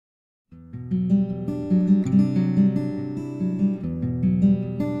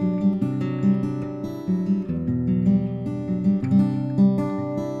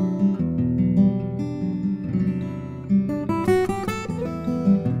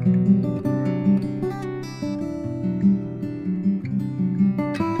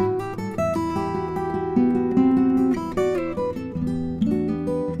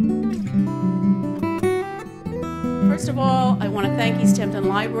want to thank East Hampton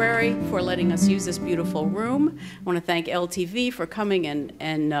Library for letting us use this beautiful room. I want to thank LTV for coming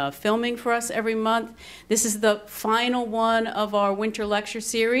and filming for us every month. This is the final one of our winter lecture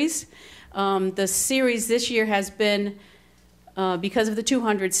series. The series this year has been, because of the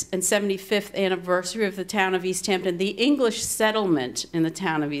 275th anniversary of the town of East Hampton, the English settlement in the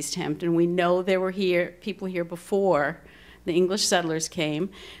town of East Hampton. We know there were people here before the English settlers came.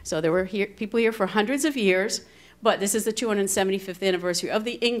 So there were people here for hundreds of years, but this is the 275th anniversary of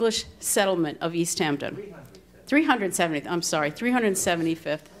the English settlement of East Hampton. 370th, I'm sorry,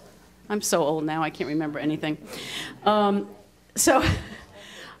 375th. I'm so old now, I can't remember anything.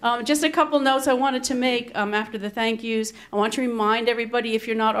 Just a couple notes I wanted to make after the thank yous. I want to remind everybody, if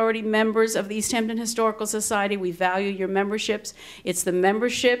you're not already members of the East Hampton Historical Society, we value your memberships. It's the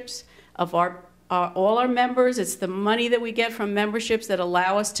memberships of all our members. It's the money that we get from memberships that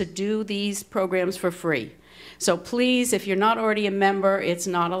allow us to do these programs for free. So please, if you're not already a member, it's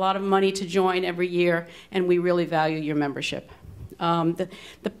not a lot of money to join every year, and we really value your membership. The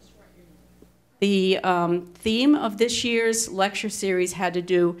theme of this year's lecture series had to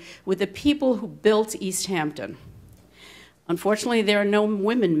do with the people who built East Hampton. Unfortunately, there are no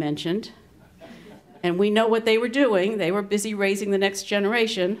women mentioned, and we know what they were doing. They were busy raising the next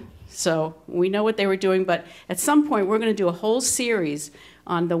generation, so we know what they were doing, but at some point we're going to do a whole series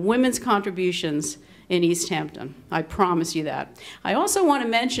on the women's contributions in East Hampton. I promise you that. I also want to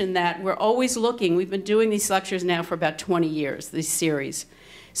mention that we're always looking. We've been doing these lectures now for about 20 years, this series.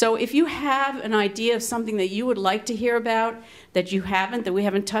 So if you have an idea of something that you would like to hear about that we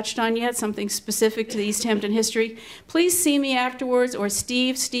haven't touched on yet, something specific to the East Hampton history, please see me afterwards, or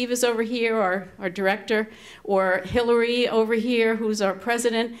Steve. Steve is over here, our director, or Hillary over here, who's our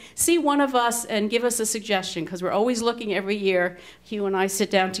president. See one of us and give us a suggestion, because we're always looking every year. Hugh and I sit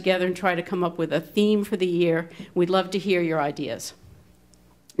down together and try to come up with a theme for the year. We'd love to hear your ideas.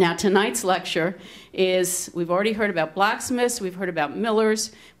 Now, tonight's lecture is, we've already heard about blacksmiths, we've heard about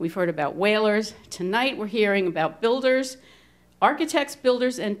millers, we've heard about whalers. Tonight we're hearing about builders, architects,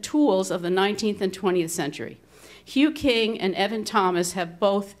 builders, and tools of the 19th and 20th century. Hugh King and Evan Thomas have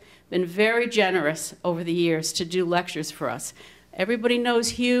both been very generous over the years to do lectures for us. Everybody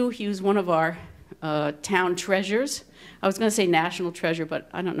knows Hugh. Hugh's one of our town treasures. I was going to say national treasure, but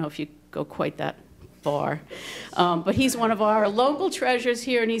I don't know if you go quite that far. But he's one of our local treasures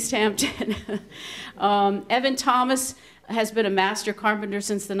here in East Hampton. Evan Thomas has been a master carpenter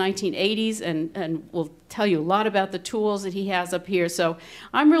since the 1980s and will tell you a lot about the tools that he has up here. So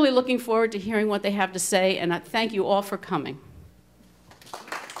I'm really looking forward to hearing what they have to say, and I thank you all for coming.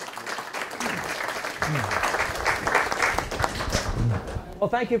 Well,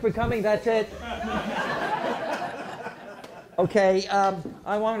 thank you for coming. That's it. Okay,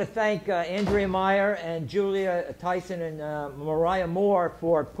 I want to thank Andrea Meyer and Julia Tyson and Mariah Moore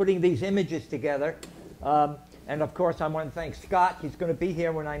for putting these images together. And of course, I want to thank Scott. He's going to be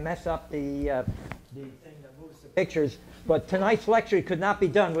here when I mess up the thing that moves the pictures. But tonight's lecture could not be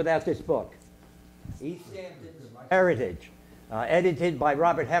done without this book, East Hampton's Heritage, edited by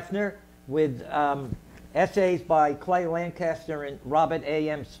Robert Hefner, with essays by Clay Lancaster and Robert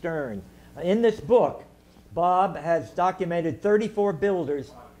A.M. Stern. In this book, Bob has documented 34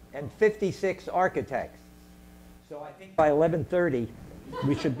 builders and 56 architects. So I think by 11:30,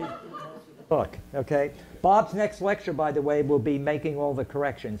 we should be through most of the book, okay? Bob's next lecture, by the way, will be making all the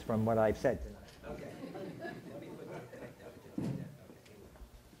corrections from what I've said tonight.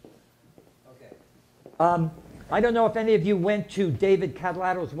 Okay. I don't know if any of you went to David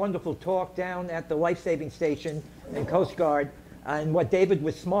Catalato's wonderful talk down at the life-saving station in Coast Guard. And what David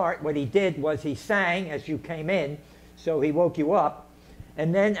was smart, what he did was he sang as you came in, so he woke you up.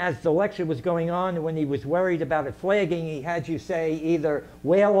 And then as the lecture was going on, when he was worried about it flagging, he had you say either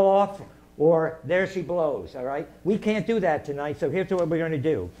whale off or there she blows, all right? We can't do that tonight, so here's what we're going to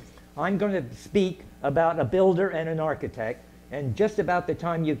do. I'm going to speak about a builder and an architect, and just about the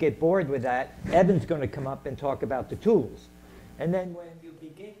time you get bored with that, Evan's going to come up and talk about the tools. And then when you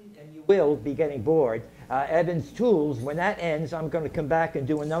begin, and you will be getting bored, Evan's tools, when that ends, I'm going to come back and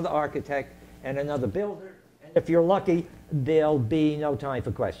do another architect and another builder. And if you're lucky, there'll be no time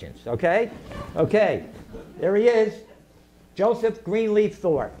for questions, okay? Okay, there he is, Joseph Greenleaf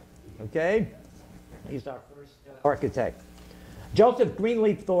Thorpe, okay? He's our first architect. Joseph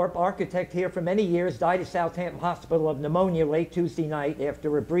Greenleaf Thorpe, architect here for many years, died at Southampton Hospital of pneumonia late Tuesday night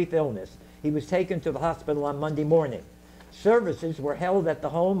after a brief illness. He was taken to the hospital on Monday morning. Services were held at the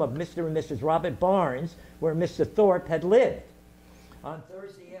home of Mr. and Mrs. Robert Barnes, where Mr. Thorpe had lived. On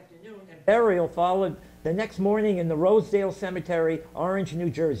Thursday afternoon, and burial followed the next morning in the Rosedale Cemetery, Orange, New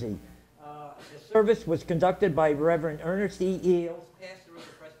Jersey. The service was conducted by Reverend Ernest E. Eales, pastor of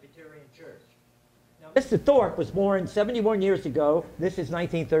the Presbyterian Church. Now, Mr. Thorpe was born 71 years ago. This is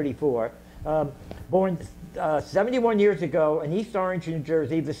 1934. Born 71 years ago in East Orange, New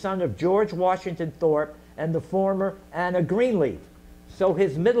Jersey, the son of George Washington Thorpe and the former Anna Greenleaf. So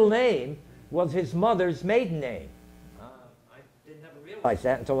his middle name was his mother's maiden name. I didn't ever realize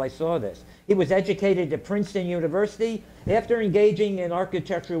that until I saw this. He was educated at Princeton University. After engaging in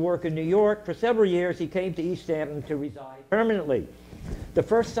architectural work in New York for several years, he came to East Hampton to reside permanently. The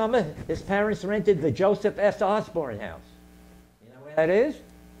first summer, his parents rented the Joseph S. Osborne House. You know where that is?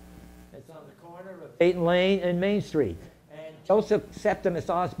 It's on the corner of Dayton Lane and Main Street. And Joseph Septimus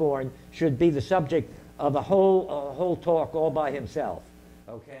Osborne should be the subject of a whole talk all by himself.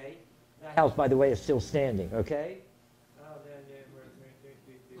 Okay? That house, by the way, is still standing. Okay?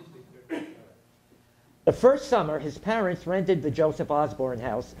 The first summer, his parents rented the Joseph Osborne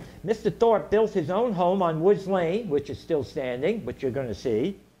House. Mr. Thorpe built his own home on Woods Lane, which is still standing, which you're going to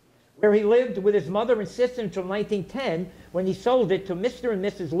see, where he lived with his mother and sister until 1910, when he sold it to Mr. and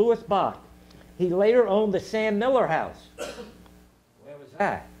Mrs. Lewis Bach. He later owned the Sam Miller House. Where was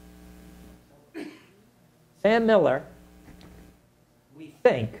that? Sam Miller, we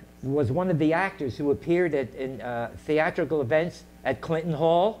think, was one of the actors who appeared in theatrical events at Clinton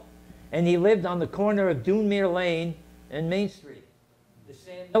Hall. And he lived on the corner of Dunmere Lane and Main Street, the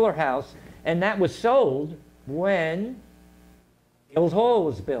Sam Miller House, and that was sold when Guild Hall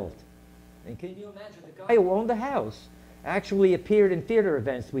was built. And can you imagine the guy who owned the house actually appeared in theater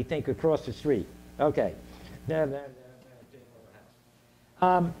events, we think, across the street. Okay.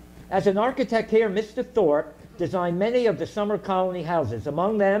 As an architect here, Mr. Thorpe designed many of the summer colony houses.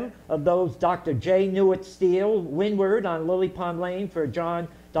 Among them, of those Dr. J. Newitt Steele, Windward on Lily Pond Lane for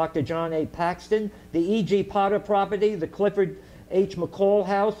Dr. John A. Paxton, the E.G. Potter property, the Clifford H. McCall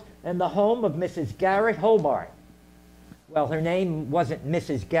house, and the home of Mrs. Garrett Hobart. Well, her name wasn't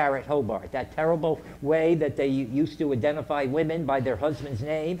Mrs. Garrett Hobart, that terrible way that they used to identify women by their husband's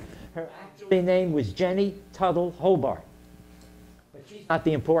name. Her actual name was Jenny Tuttle Hobart. But she's not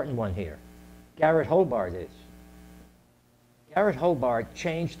the important one here. Garrett Hobart is. Garrett Hobart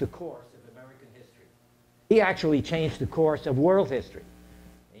changed the course of American history. He actually changed the course of world history.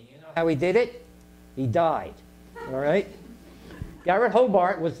 How he did it? He died. All right? Garrett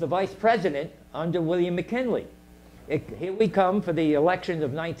Hobart was the vice president under William McKinley. Here we come for the election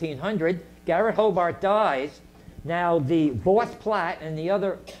of 1900. Garrett Hobart dies. Now, the Boss Platt and the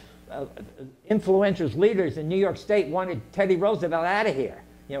other influential leaders in New York State wanted Teddy Roosevelt out of here.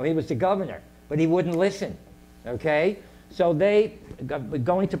 You know, he was the governor, but he wouldn't listen. Okay? So they were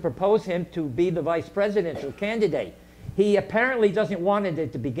going to propose him to be the vice presidential candidate. He apparently doesn't want it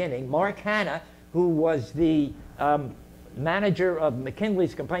at the beginning. Mark Hanna, who was the manager of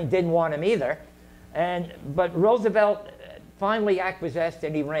McKinley's campaign, didn't want him either. But Roosevelt finally acquiesced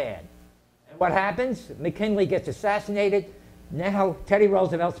and he ran. And what happens? McKinley gets assassinated. Now Teddy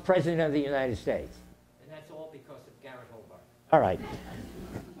Roosevelt's president of the United States. And that's all because of Garrett Hobart. All right.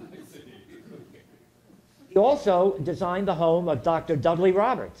 He also designed the home of Dr. Dudley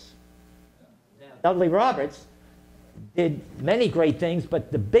Roberts. Now, Dudley Roberts did many great things,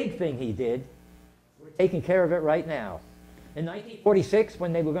 but the big thing he did, we're taking care of it right now. In 1946,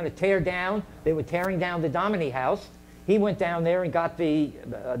 when they were going to tear down, they were tearing down the Dominy House, he went down there and got the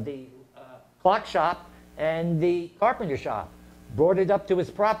clock shop and the carpenter shop, brought it up to his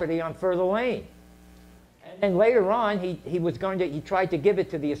property on Further Lane. And then later on, he tried to give it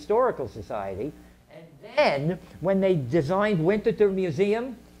to the Historical Society. And then, when they designed Winterthur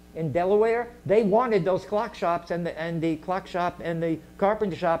Museum in Delaware, they wanted those clock shops and the clock shop and the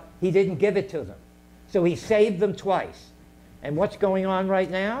carpenter shop. He didn't give it to them. So he saved them twice. And what's going on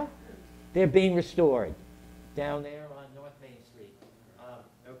right now? They're being restored down there on North Main Street.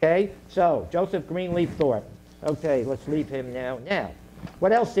 Okay, so Joseph Greenleaf Thorpe. Okay, let's leave him now. Now,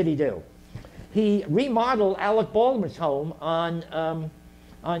 what else did he do? He remodeled Alec Baldwin's home on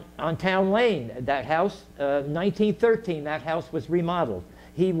Town Lane. That house, 1913, that house was remodeled.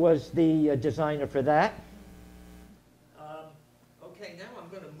 He was the designer for that. Okay, now I'm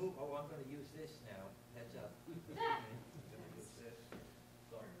going to move. Oh, I'm going to use this now. Heads up.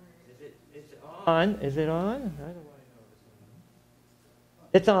 Is it on? Is it on? How do I know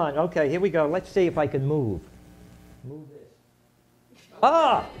it's on? Okay, here we go. Let's see if I can move. Move this.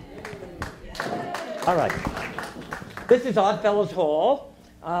 Ah! All right. This is Oddfellows Hall.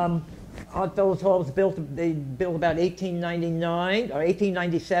 Oddfellows Hall was built about 1899 or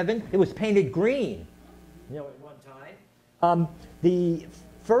 1897. It was painted green, you know, at one time. The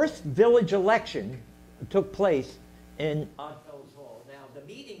first village election took place in Oddfellows Hall. Now, the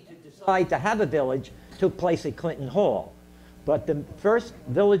meeting to decide decide to have a village took place at Clinton Hall. But the first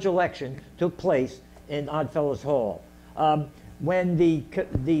village election took place in Oddfellows Hall. When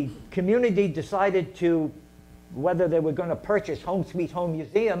the community decided whether they were going to purchase Home Sweet Home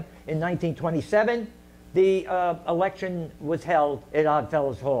Museum in 1927, the election was held at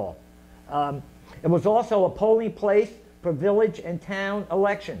Oddfellows Hall. It was also a polling place for village and town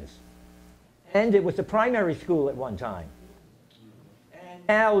elections. And it was a primary school at one time. And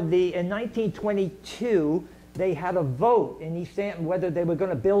now, in 1922, they had a vote in East Hampton whether they were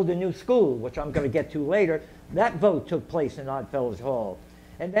going to build a new school, which I'm going to get to later. That vote took place in Oddfellows Hall.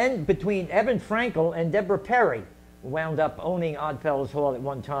 And then between Evan Frankel and Deborah Perry wound up owning Oddfellows Hall at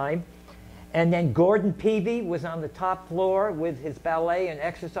one time. And then Gordon Peavy was on the top floor with his ballet and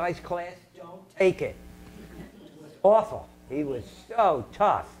exercise class. Don't take it. It was awful. He was so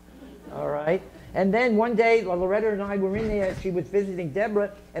tough. All right. And then one day, Loretta and I were in there. She was visiting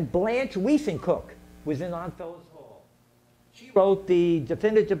Deborah, and Blanche Wiesencook was in Oddfellows Hall. She wrote the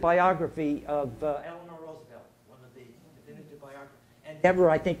definitive biography of Eleanor Roosevelt, one of the definitive biographies. And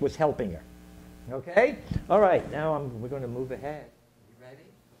Deborah, I think, was helping her. Okay? All right. Now we're going to move ahead. You ready?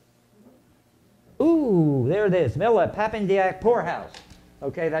 Ooh, there it is. Miller Papendiak Poorhouse.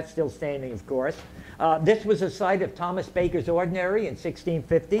 Okay, that's still standing, of course. This was a site of Thomas Baker's Ordinary in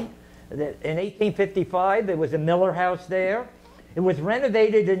 1650. In 1855, there was a Miller house there. It was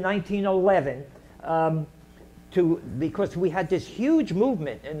renovated in 1911 because we had this huge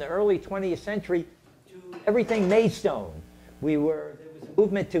movement in the early 20th century to everything Maidstone. There was a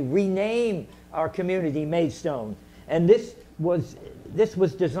movement to rename our community Maidstone, and this was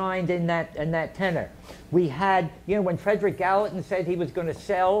designed in that tenor. We had, when Frederick Gallatin said he was going to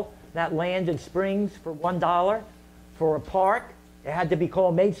sell that land in Springs for $1 for a park, it had to be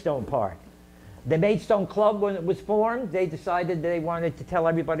called Maidstone Park. The Maidstone Club, when it was formed, they decided they wanted to tell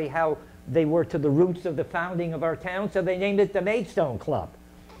everybody how they were to the roots of the founding of our town, so they named it the Maidstone Club.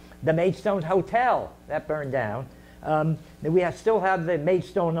 The Maidstone Hotel, that burned down. We still have the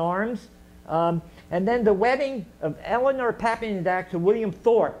Maidstone Arms. And then the wedding of Eleanor Papendiak to William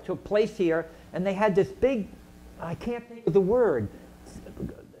Thorpe took place here, and they had this big, I can't think of the word, it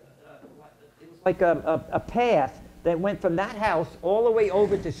was like a path that went from that house all the way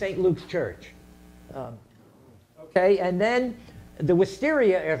over to St. Luke's Church. Okay, and then the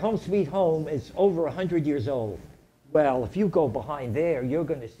wisteria at Home Sweet Home is over 100 years old. Well, if you go behind there, you're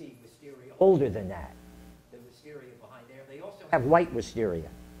going to see wisteria older than that. The wisteria behind there. They also have white wisteria.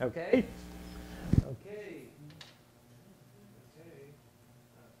 Okay? Okay.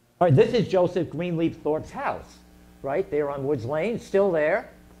 All right, this is Joseph Greenleaf Thorpe's house, right? There on Woods Lane, still there,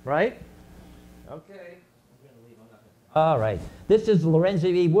 right? Okay. All right. This is Lorenzo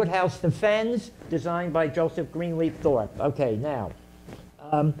E. Woodhouse The Fens, designed by Joseph Greenleaf Thorpe. Okay, now,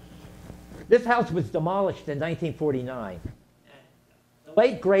 this house was demolished in 1949. The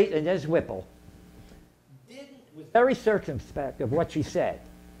late, great Inez Whipple was very circumspect of what she said,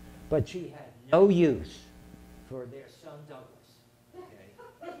 but she had no use for their son Douglas.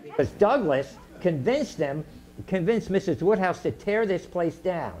 Okay? Because Douglas convinced Mrs. Woodhouse to tear this place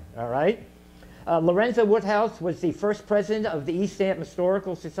down, all right? Lorenzo Woodhouse was the first president of the East Hampton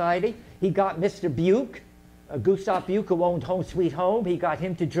Historical Society. He got Mr. Buke, Gustav Buke, who owned Home Sweet Home. He got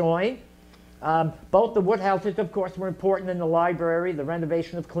him to join. Both the Woodhouses, of course, were important in the library, the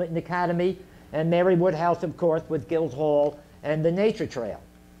renovation of Clinton Academy, and Mary Woodhouse, of course, with Guildhall and the Nature Trail.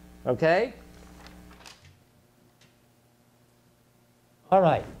 Okay? All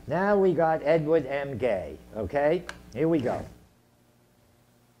right, now we got Edward M. Gay. Okay? Here we go.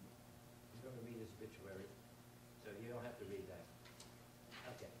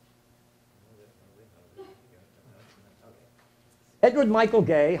 Edward Michael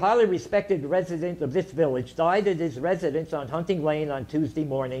Gay, highly respected resident of this village, died at his residence on Hunting Lane on Tuesday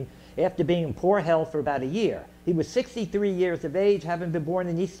morning after being in poor health for about a year. He was 63 years of age, having been born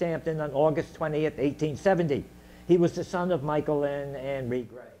in East Hampton on August 20th, 1870. He was the son of Michael and Anne Reed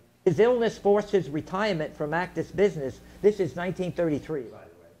Gray. His illness forced his retirement from active business. This is 1933, by the way.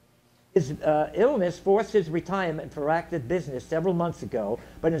 His illness forced his retirement for active business several months ago,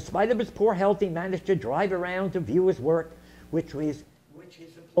 but in spite of his poor health, he managed to drive around to view his work, which his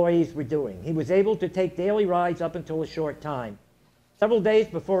employees were doing. He was able to take daily rides up until a short time. Several days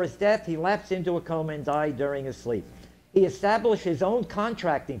before his death, he lapsed into a coma and died during his sleep. He established his own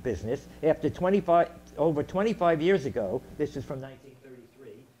contracting business after over 25 years ago. This is from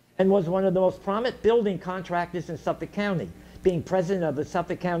 1933, and was one of the most prominent building contractors in Suffolk County, being president of the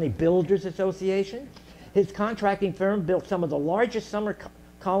Suffolk County Builders Association. His contracting firm built some of the largest summer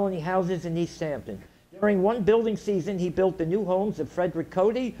colony houses in East Hampton. There During one building season, he built the new homes of Frederick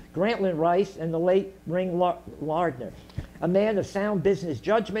Cody, Grantland Rice, and the late Ring Lardner. A man of sound business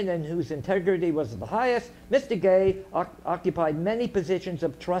judgment and whose integrity was the highest, Mr. Gay occupied many positions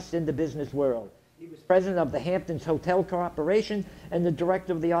of trust in the business world. He was president of the Hampton's Hotel Corporation and the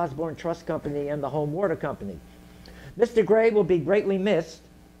director of the Osborne Trust Company and the Home Water Company. Mr. Gray will be greatly missed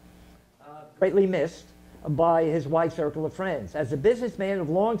by his wide circle of friends. As a businessman of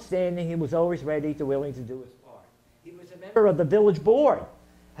long standing, he was always ready to willing to do his part. He was a member of the village board,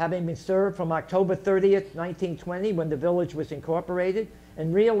 having been served from October 30th, 1920, when the village was incorporated,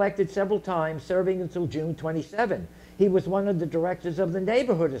 and re-elected several times, serving until June 27. He was one of the directors of the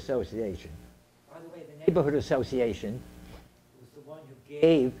Neighborhood Association. By the way, the Neighborhood Association was the one who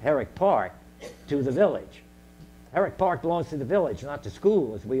gave Herrick Park to the village. Herrick Park belongs to the village, not to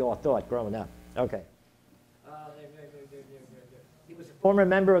school, as we all thought growing up. Okay. He was a former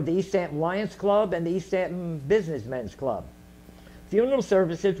member of the East Hampton Lions Club and the East Hampton Businessmen's Club. Funeral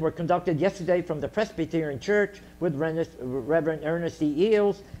services were conducted yesterday from the Presbyterian Church with Reverend Ernest E.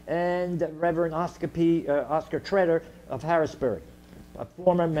 Eels and Reverend Oscar Treader of Harrisburg, a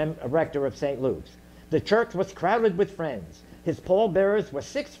former rector of St. Luke's. The church was crowded with friends. His pallbearers were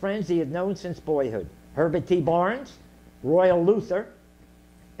 6 friends he had known since boyhood: Herbert T. Barnes, Royal Luther,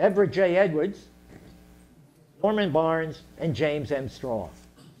 Everett J. Edwards, Norman Barnes, and James M. Strong.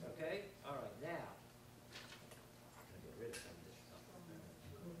 Okay? All right, now.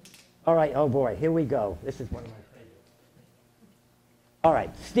 All right, oh boy, here we go. This is one of my favorites. All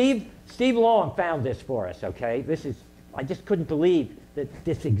right, Steve Long found this for us, okay? I just couldn't believe that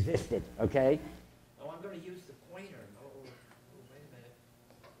this existed, okay? Oh, I'm going to use the pointer. Oh, wait a minute.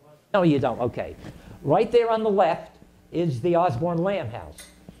 No, you don't, okay. Right there on the left is the Osborne Lamb House.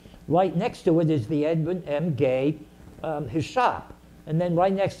 Right next to it is the Edwin M. Gay, his shop. And then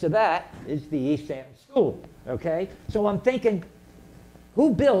right next to that is the East Hampton School, okay? So I'm thinking,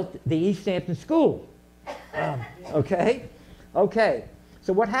 who built the East Hampton School? Okay? Okay.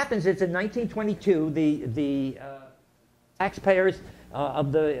 So what happens is in 1922, the taxpayers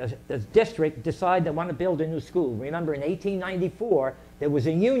of the district decide they want to build a new school. Remember, in 1894, there was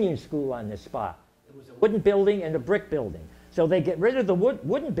a union school on this spot. It was a wooden building and a brick building. So they get rid of the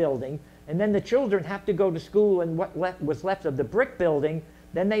wooden building, and then the children have to go to school in what was left of the brick building.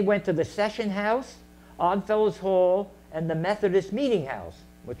 Then they went to the Session House, Oddfellows Hall, and the Methodist Meeting House,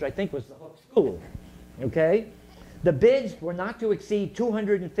 which I think was the Hook School. Okay? The bids were not to exceed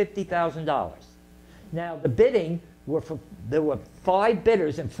 $250,000. Now, the bidding there were 5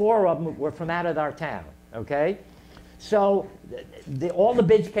 bidders, and 4 of them were from out of our town. Okay? So all the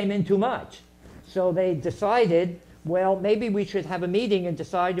bids came in too much. So they decided, well, maybe we should have a meeting and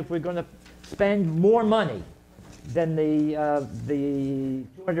decide if we're going to spend more money than the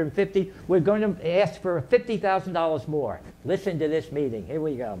 250. We're going to ask for $50,000 more. Listen to this meeting. Here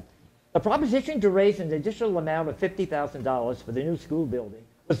we go. The proposition to raise an additional amount of $50,000 for the new school building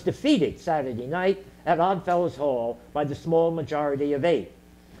was defeated Saturday night at Oddfellows Hall by the small majority of 8.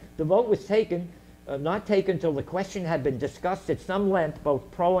 The vote was not taken until the question had been discussed at some length, both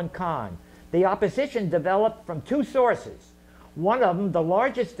pro and con. The opposition developed from 2 sources. One of them, the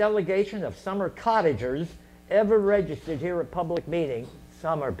largest delegation of summer cottagers ever registered here at public meeting,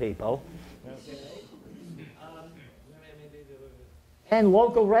 summer people, and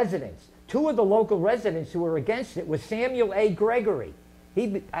local residents. 2 of the local residents who were against it was Samuel A. Gregory.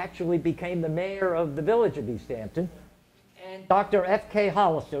 He actually became the mayor of the village of East Hampton, and Dr. F.K.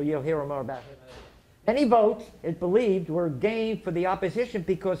 Hollister. You'll hear more about him. Many votes, it believed, were gained for the opposition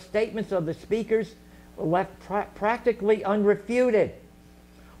because statements of the speakers were left practically unrefuted.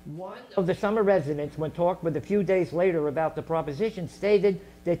 One of the summer residents, when talked with a few days later about the proposition, stated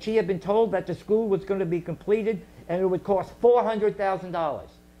that she had been told that the school was going to be completed and it would cost $400,000.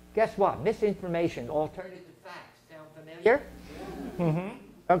 Guess what? Misinformation, alternative facts. Sound familiar? Mm-hmm.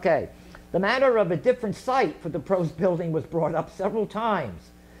 Okay. The matter of a different site for the proposed building was brought up several times.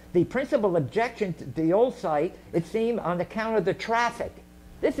 The principal objection to the old site, it seemed, on account of the traffic.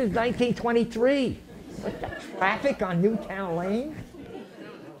 This is 1923. What, the traffic on Newtown Lane?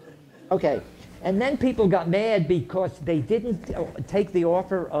 Okay, and then people got mad because they didn't take the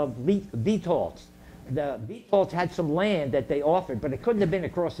offer of Vitals. The Vitals had some land that they offered, but it couldn't have been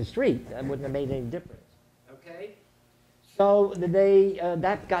across the street. That wouldn't have made any difference. Okay? So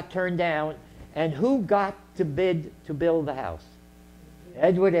that got turned down, and who got to bid to build the house?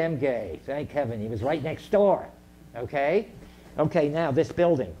 Edward M. Gay. Thank heaven. He was right next door. Okay? Okay, now this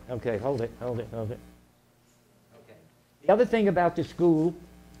building. Okay, hold it. Okay. The other thing about the school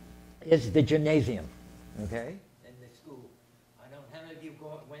is the gymnasium. Okay? And the school. I don't know, how many of you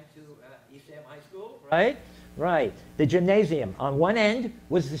went to East Hampton High School, right? Right. The gymnasium. On one end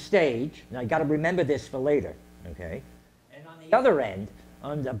was the stage. Now, you got to remember this for later, okay? And on the other end,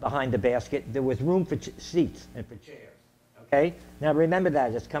 behind the basket, there was room for seats and for chairs, okay? Now, remember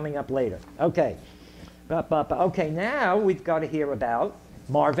that. It's coming up later. Okay. Okay, now we've got to hear about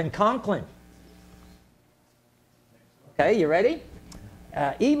Marvin Conklin. Okay, you ready?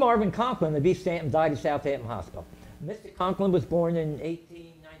 E. Marvin Conklin of East Hampton died at Southampton Hospital. Mr. Conklin was born in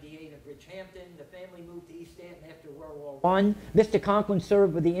 1898 at Bridgehampton. The family moved to East Hampton after World War I. Mr. Conklin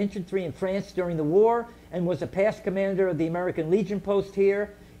served with the infantry in France during the war and was a past commander of the American Legion post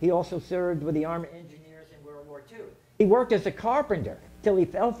here. He also served with the Army Engineers in World War II. He worked as a carpenter till he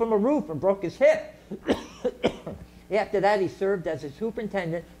fell from a roof and broke his hip. After that, he served as a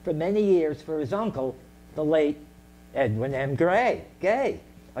superintendent for many years for his uncle, the late Edwin M. Gay,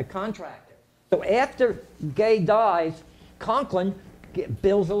 a contractor. So after Gay dies, Conklin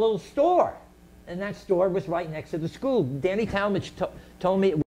builds a little store. And that store was right next to the school. Danny Talmadge told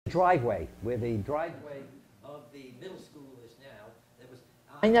me it was the driveway, where the driveway of the middle school is now.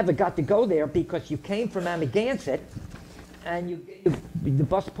 I never got to go there because you came from Amagansett, and the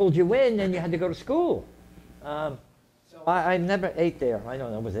bus pulled you in, and you had to go to school. So I never ate there. I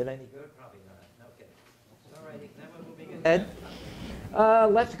don't know. Was it any good? Probably not. Okay. All righty. Now we're moving ahead.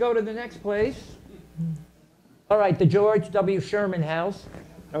 Let's go to the next place. All right, the George W. Sherman House.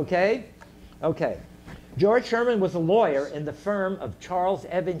 Okay? Okay. George Sherman was a lawyer in the firm of Charles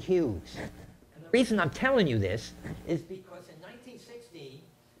Evan Hughes. And the reason I'm telling you this is because in 1916,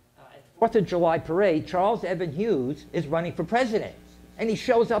 at the 4th of July parade, Charles Evan Hughes is running for president. And he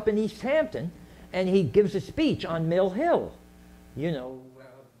shows up in East Hampton, and he gives a speech on Mill Hill. You know,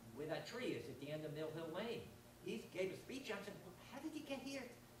 where that tree is at the end of Mill Hill Lane. He gave a speech. I said, well, how did he get here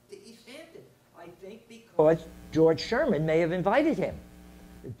to East Hampton? I think because George Sherman may have invited him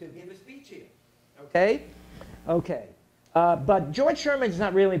to give a speech here. Okay? Okay. But George Sherman's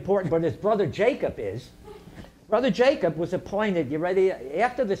not really important, but his brother Jacob is. Brother Jacob was appointed, you ready?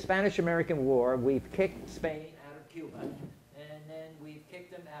 After the Spanish-American War, we've kicked Spain out of Cuba, and then we've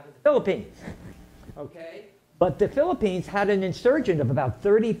kicked them out of the Philippines. Okay? But the Philippines had an insurgent of about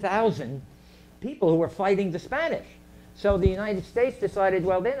 30,000 people who were fighting the Spanish. So the United States decided,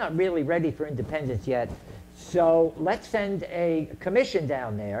 well, they're not really ready for independence yet, so let's send a commission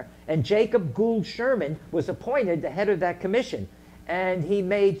down there. And Jacob Gould Sherman was appointed the head of that commission. And he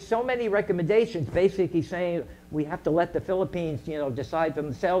made so many recommendations, basically saying, we have to let the Philippines, you know, decide for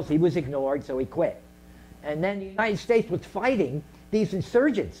themselves. He was ignored, so he quit. And then the United States was fighting these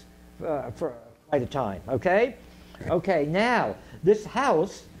insurgents for quite a time, okay? Okay, now, this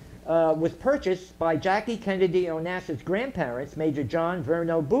house was purchased by Jackie Kennedy Onassis' grandparents, Major John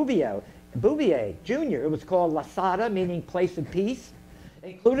Verno Bouvier Jr. It was called La Sada, meaning place of peace.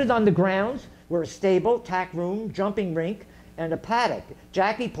 Included on the grounds were a stable, tack room, jumping rink, and a paddock.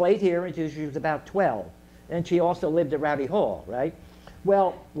 Jackie played here until she was about 12. And she also lived at Rowdy Hall, right?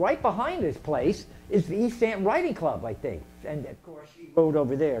 Well, right behind this place is the East Hampton Riding Club, I think. And, of course, she rode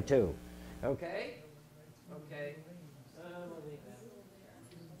over there, too. Okay? Okay.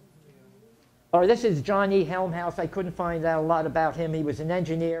 Or this is John E. Helmhouse. I couldn't find out a lot about him. He was an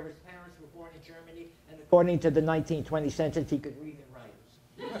engineer. His parents were born in Germany. And according to the 1920 census, he could read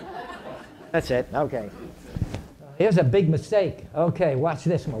and write. That's it. Okay. Here's a big mistake. Okay, watch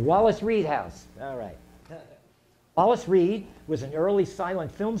this one. Wallace Reed House. All right. Wallace Reed was an early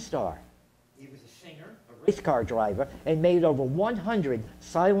silent film star. He was a singer, a race car driver, and made over 100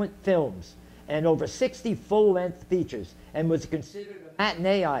 silent films and over 60 full-length features, and was considered a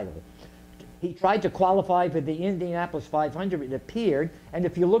matinee idol. He tried to qualify for the Indianapolis 500. It appeared, and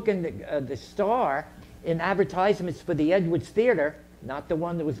if you look in the Star, in advertisements for the Edwards Theater, not the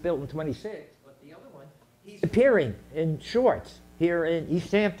one that was built in 26, but the other one, he's appearing in shorts here in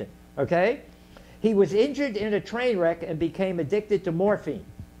East Hampton, okay? He was injured in a train wreck and became addicted to morphine.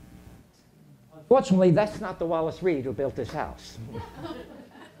 Unfortunately, that's not the Wallace Reed who built this house.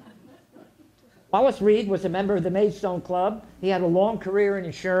 Wallace Reed was a member of the Maidstone Club. He had a long career in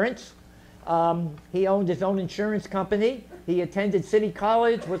insurance. He owned his own insurance company. He attended City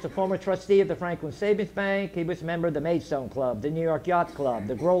College, was a former trustee of the Franklin Savings Bank. He was a member of the Maidstone Club, the New York Yacht Club,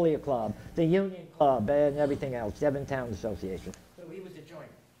 the Grolier Club, the Union Club, and everything else, Devontown Association. So he was a joiner,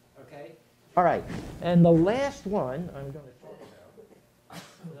 okay? All right, and the last one I'm going to talk about.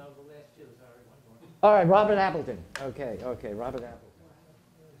 No, the last two, sorry, one more. All right, Robert Appleton. Okay, Robert Appleton.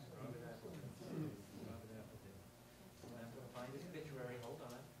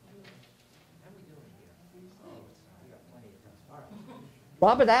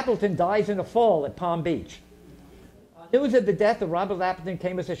 Robert Appleton dies in a fall at Palm Beach. News of the death of Robert Appleton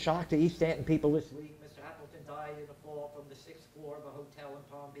came as a shock to East Hampton people this week. died in a fall from the 6th floor of a hotel in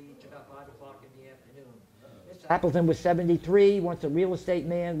Palm Beach about 5 o'clock in the afternoon. Mr. Appleton was 73, once a real estate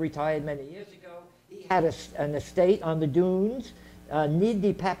man, retired many years ago. He had an estate on the dunes, Nid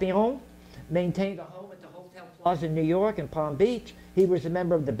de Papillon, maintained a home at the Hotel Plaza in New York and Palm Beach. He was a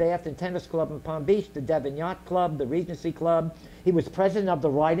member of the Bath and Tennis Club in Palm Beach, the Devon Yacht Club, the Regency Club. He was president of the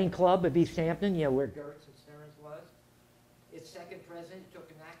Riding Club of East Hampton, you know, where Gertz and Stearns was. Its second president took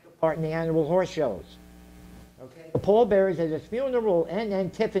an active part in the annual horse shows. Okay. The pallbearers at his funeral,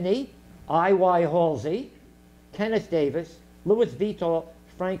 N. Tiffany, I.Y. Halsey, Kenneth Davis, Louis Vuitton,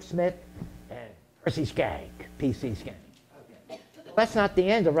 Frank Smith, and Percy Skagg, P.C. Skagg. Okay. That's not the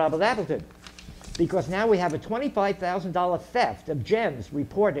end of Robert Appleton, because now we have a $25,000 theft of gems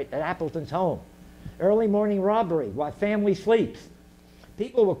reported at Appleton's home. Early morning robbery while family sleeps.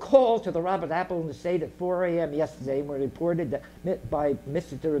 People were called to the Robert Appleton estate at 4 a.m. yesterday and were reported that by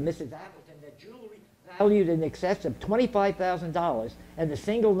Mr. and Mrs. Appleton that jewelry valued in excess of $25,000 and a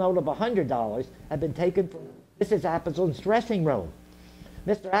single note of $100 had been taken from Mrs. Appleton's dressing room.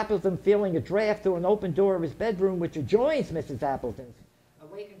 Mr. Appleton, feeling a draft through an open door of his bedroom, which adjoins Mrs. Appleton's,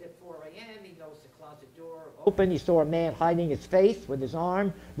 awakened at 4 a.m. He knows the closet door open. He saw a man hiding his face with his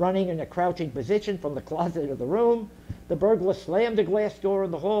arm, running in a crouching position from the closet of the room. The burglar slammed the glass door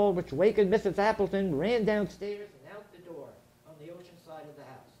in the hall, which wakened Mrs. Appleton, ran downstairs and out the door on the ocean side of the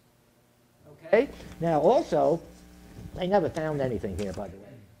house. Okay? Now, also, they never found anything here, by the way.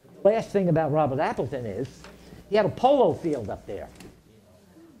 The last thing about Robert Appleton is he had a polo field up there.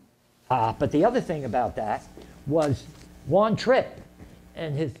 But the other thing about that was one trip,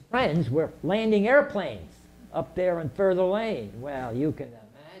 and his friends were landing airplanes up there in Further Lane. Well, you can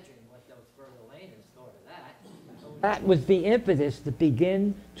imagine what those Further Laners thought of that. So that was the impetus to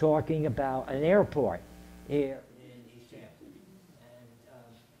begin talking about an airport here in East Hampton.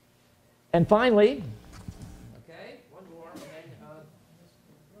 And finally, okay, one more, and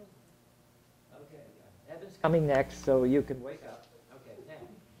then, okay, Evan's coming next, so you can wake up. Okay, now,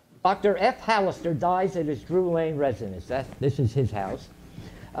 Dr. F. Hallister dies at his Drew Lane residence. This is his house.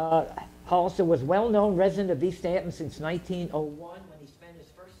 Hollister was a well-known resident of East Hampton since 1901 when he spent his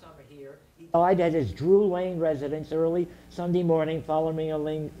first summer here. He died at his Drew Lane residence early Sunday morning following a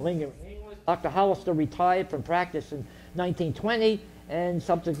lingering illness. Dr. Hollister retired from practice in 1920 and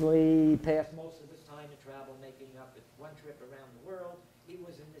subsequently passed most of his time in travel, making up one trip around the world. He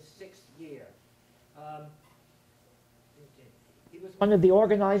was in his 6th year. He was one of the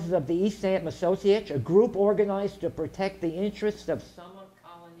organizers of the East Hampton Associates, a group organized to protect the interests of summer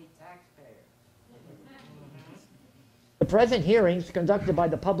colony taxpayers. The present hearings conducted by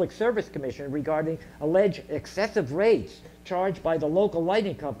the Public Service Commission regarding alleged excessive rates charged by the local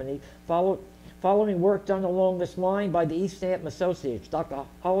lighting company following work done along this line by the East Hampton Associates. Dr.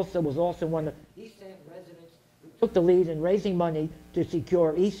 Hollister was also one of East Hampton residents who took the lead in raising money to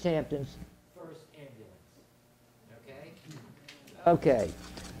secure East Hampton's first ambulance. Okay? Okay.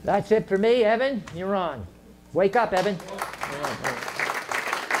 That's it for me. Evan, you're on. Wake up, Evan. I'd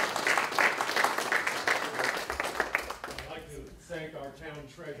like to thank our town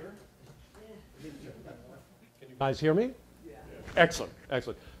treasurer. Can you guys hear me? Yeah. Excellent,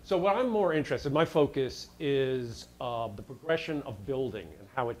 excellent. So what I'm more interested, my focus is the progression of building and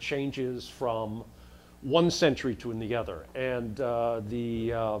how it changes from one century to the other. And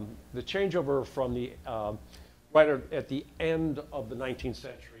the changeover from the right at the end of the 19th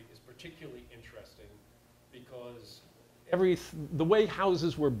century is particularly interesting because the way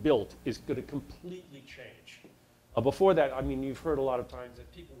houses were built is going to completely change. Before that, I mean, you've heard a lot of times that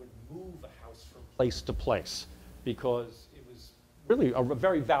people would move a house from place to place because it was really a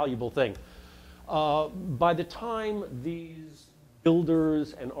very valuable thing. By the time these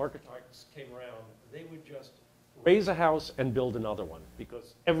builders and architects came around, they would just raise a house and build another one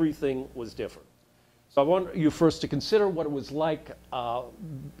because everything was different. So I want you first to consider what it was like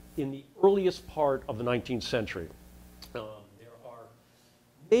in the earliest part of the 19th century. There are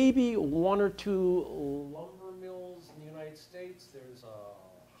maybe one or two lumber mills in the United States. There's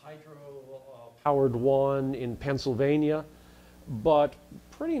a hydro-powered one in Pennsylvania. But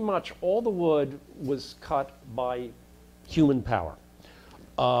pretty much all the wood was cut by human power.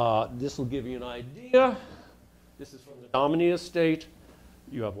 This will give you an idea. This is from the Dominey estate.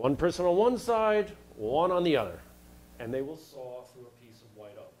 You have one person on one side, one on the other, and they will saw through a piece of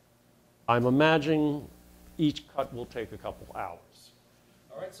white oak. I'm imagining each cut will take a couple hours.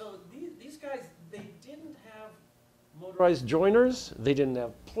 All right, so these guys, they didn't have motorized joiners. They didn't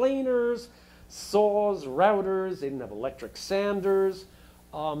have planers, saws, routers. They didn't have electric sanders.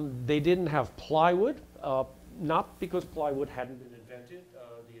 They didn't have plywood, not because plywood hadn't been invented.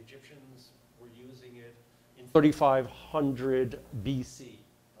 The Egyptians were using it in 3500 BC.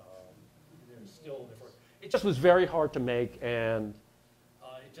 They're still different. It just was very hard to make, and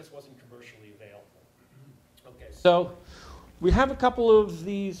it just wasn't commercially available. Okay, so we have a couple of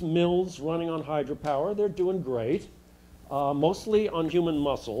these mills running on hydropower. They're doing great, mostly on human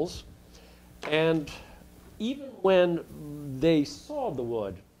muscles. And even when they sawed the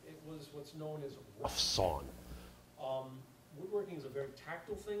wood, it was what's known as rough sawn. Woodworking is a very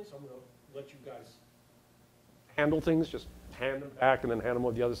tactile thing, so I'm going to let you guys handle things, just hand them back and then hand them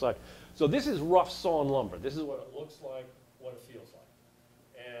on the other side. So this is rough sawn lumber. This is what it looks like, what it feels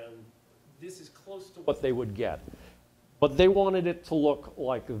like. And this is close to what they would get. But they wanted it to look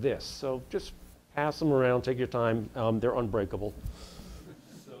like this. So just pass them around, take your time. They're unbreakable.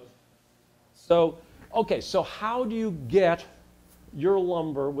 Okay, so how do you get your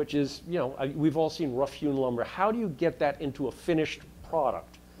lumber, which is, you know, we've all seen rough-hewn lumber, how do you get that into a finished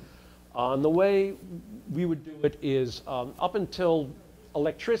product? And the way we would do it is, up until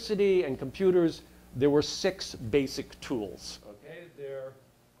electricity and computers, there were 6 basic tools. Okay,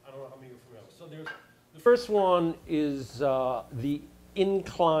 I don't know how many you're familiar with. So the first one is the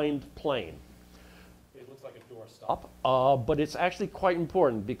inclined plane. It looks like a doorstop, but it's actually quite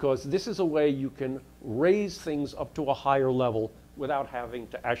important because this is a way you can raise things up to a higher level without having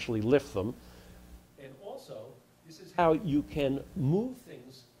to actually lift them. And also, this is how you can move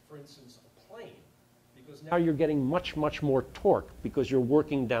things, for instance, a plane, because now you're getting much, much more torque because you're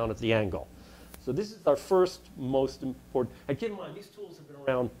working down at the angle. So this is our first most important, and keep in mind, these tools have been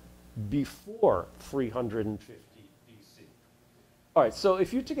around before 350 BC. All right, so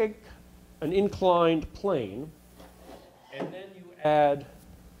if you take an inclined plane and then you add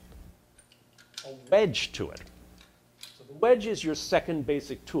a wedge to it. So the wedge is your second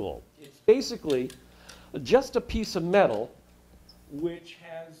basic tool. It's basically just a piece of metal which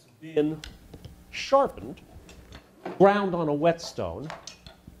has been sharpened, ground on a whetstone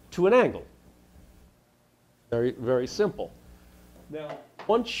to an angle. Very, very simple. Now,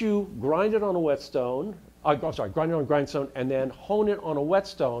 once you grind it on a whetstone, grind it on a grindstone and then hone it on a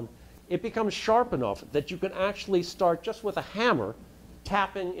whetstone, it becomes sharp enough that you can actually start just with a hammer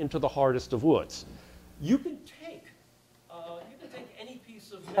tapping into the hardest of woods. You can take any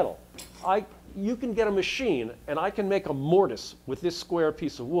piece of metal. You can get a machine, and I can make a mortise with this square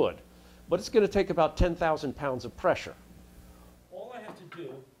piece of wood, but it's going to take about 10,000 pounds of pressure. All I have to do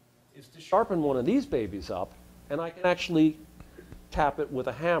is to sharpen one of these babies up, and I can actually tap it with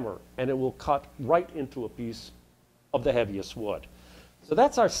a hammer, and it will cut right into a piece of the heaviest wood. So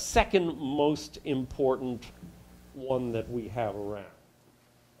that's our second most important one that we have around.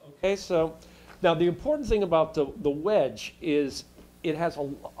 Okay, so now the important thing about the wedge is it has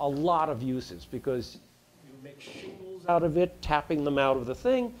a lot of uses because you make shingles out of it, tapping them out of the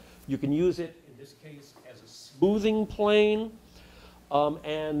thing. You can use it, in this case, as a smoothing plane,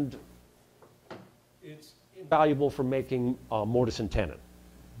 and it's invaluable for making mortise and tenon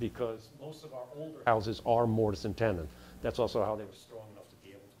because most of our older houses are mortise and tenon. That's also how they were strong enough to be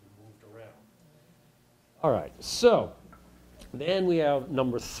able to be moved around. All right, so then we have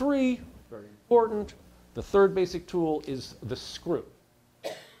number 3, very important. The third basic tool is the screw.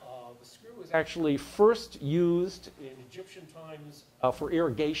 The screw was actually first used in Egyptian times for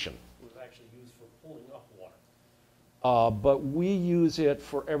irrigation. It was actually used for pulling up water. But we use it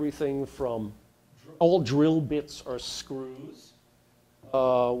for everything from all drill bits are screws.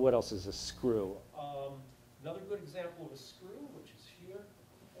 What else is a screw? Another good example of a screw, which is here,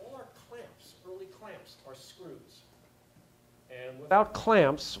 all our clamps, early clamps, are screws. And without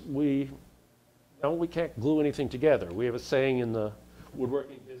clamps, we can't glue anything together. We have a saying in the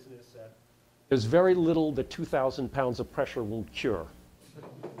woodworking business that there's very little that 2,000 pounds of pressure won't cure.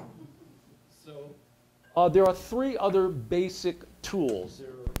 So there are 3 other basic tools. They're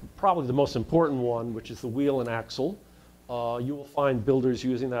probably the most important one, which is the wheel and axle. You will find builders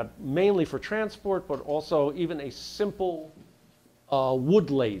using that mainly for transport, but also even a simple wood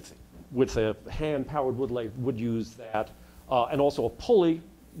lathe with a hand-powered wood lathe would use that. And also a pulley,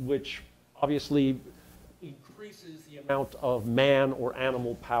 which obviously increases the amount of man or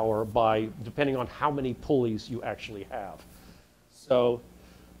animal power by depending on how many pulleys you actually have. So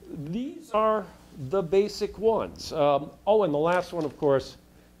these are the basic ones. Oh, and the last one, of course,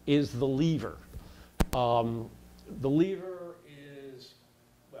 is the lever. The lever is,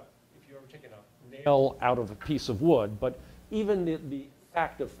 well, if you've ever taken a nail out of a piece of wood, but even the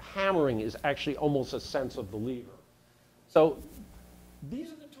fact of hammering is actually almost a sense of the lever. So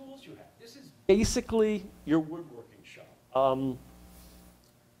these are the tools you have. This is basically your woodworking shop.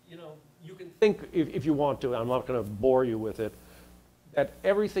 You know, you can think, if you want to, I'm not going to bore you with it, that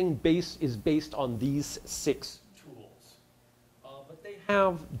everything is based on these 6 tools. But they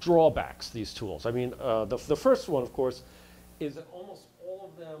have drawbacks, these tools. I mean, the first one, of course, is that almost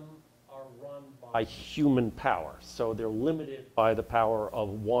all of them are run by human power. So they're limited by the power of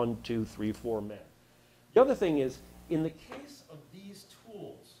 1, 2, 3, 4 men. The other thing is, in the case of these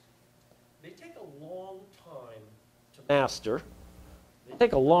tools, they take a long time to master. They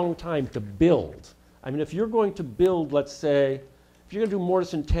take a long time to build. I mean, if you're going to build, let's say, if you're going to do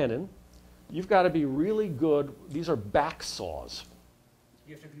mortise and tenon, you've got to be really good. These are back saws.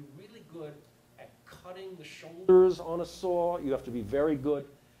 You have to be really good at cutting the shoulders on a saw. You have to be very good.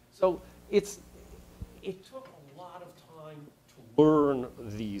 So it took a lot of time to learn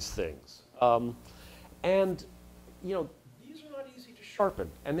these things. And, you know, these are not easy to sharpen,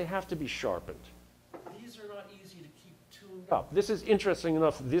 and they have to be sharpened. These are not easy to keep tuned up. This is interesting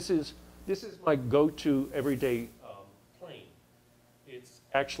enough. This is my go-to everyday plane. It's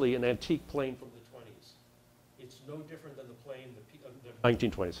actually an antique plane from the 20s. It's no different than the plane, the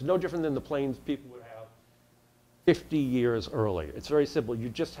 1920s. It's no different than the planes people would have 50 years earlier. It's very simple. You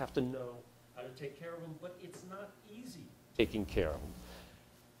just have to know how to take care of them, but it's not easy taking care of them.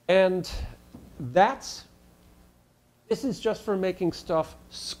 And this is just for making stuff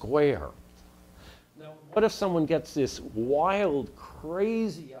square. Now, what if someone gets this wild,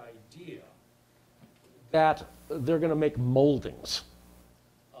 crazy idea that they're going to make moldings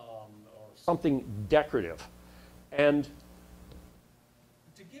or something decorative? And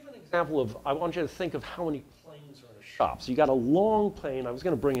to give an example of, I want you to think of how many planes are in a shop. So you got a long plane. I was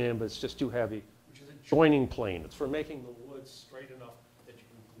going to bring it in, but it's just too heavy, which is a joining plane. It's for making the wood straight enough that you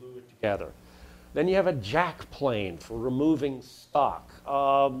can glue it together. Then you have a jack plane for removing stock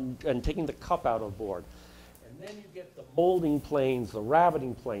and taking the cup out of board. And then you get the molding planes, the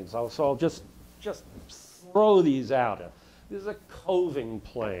rabbeting planes. So I'll just throw these out. This is a coving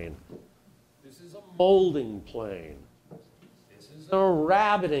plane. This is a molding plane. This is a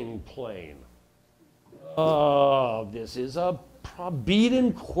rabbeting plane. This is a bead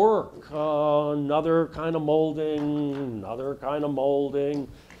and quirk. Another kind of molding, another kind of molding.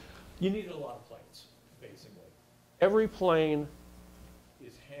 You need a lot of planes, basically. Every plane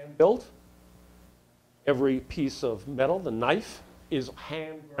is hand-built. Every piece of metal, the knife, is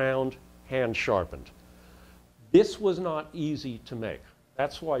hand-ground, hand-sharpened. This was not easy to make.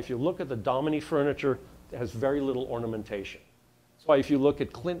 That's why if you look at the Domini furniture, it has very little ornamentation. That's why if you look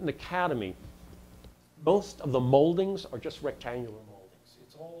at Clinton Academy, most of the moldings are just rectangular moldings.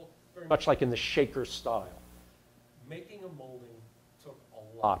 It's all very much like in the shaker style. Making a molding took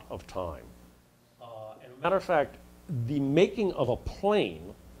a lot of time. And a matter of fact, the making of a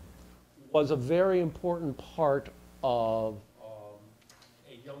plane was a very important part of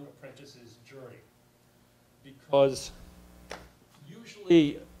a young apprentice's journey. Because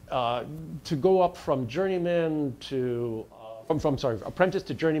usually to go up from journeyman to, apprentice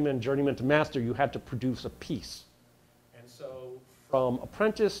to journeyman, journeyman to master, you had to produce a piece. And so from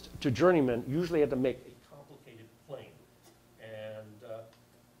apprentice to journeyman, usually had to make a complicated plane. And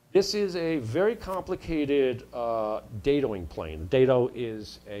this is a very complicated dadoing plane. Dado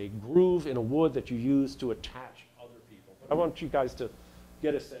is a groove in a wood that you use to attach other people. But I want you guys to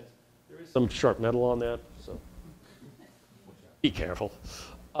get a sense. There is some sharp metal on that, so be careful.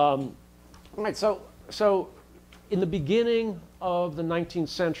 All right, so in the beginning of the 19th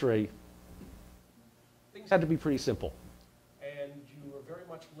century, things had to be pretty simple, and you were very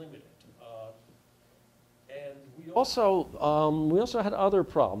much limited. And we also had other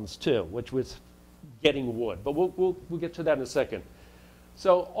problems too, which was getting wood. But we'll get to that in a second.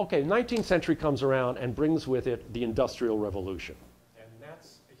 So, okay, 19th century comes around and brings with it the Industrial Revolution, and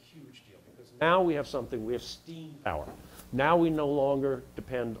that's a huge deal because now we have steam power. Now we no longer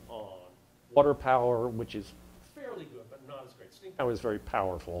depend on water power, which is fairly good, but not as great. Steam power is very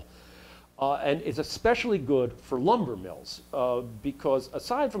powerful. And it's especially good for lumber mills because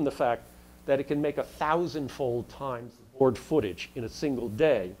aside from the fact that it can make 1,000-fold times the board footage in a single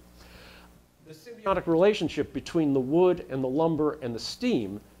day, the symbiotic relationship between the wood and the lumber and the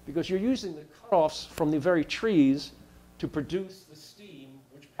steam, because you're using the cutoffs from the very trees to produce the steam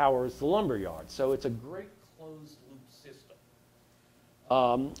which powers the lumber yard. So it's a great closed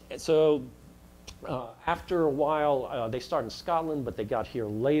after a while, they started in Scotland, but they got here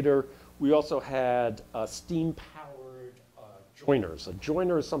later. We also had steam-powered joiners. A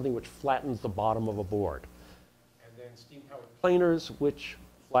joiner is something which flattens the bottom of a board. And then steam-powered planers, which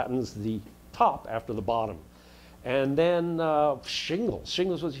flattens the top after the bottom. And then shingles.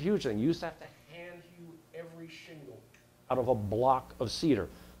 Shingles was a huge thing. You used to have to hand hew every shingle out of a block of cedar.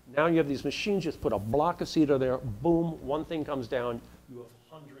 Now you have these machines, just put a block of cedar there, boom, one thing comes down, you have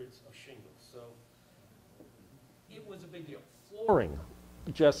hundreds of shingles. So it was a big deal. Flooring,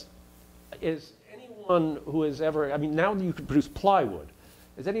 just, is anyone who has ever, I mean, now you can produce plywood.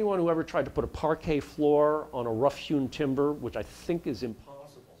 Is anyone who ever tried to put a parquet floor on a rough-hewn timber, which I think is impossible?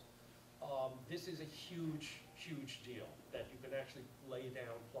 This is a huge, huge deal, that you can actually lay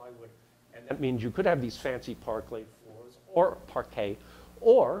down plywood. And that means you could have these fancy parquet floors, or parquet,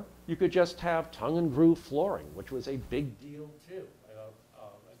 or you could just have tongue and groove flooring, which was a big deal too.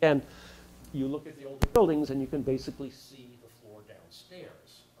 Again, you look at the older buildings and you can basically see the floor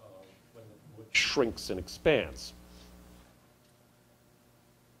downstairs when the wood shrinks and expands.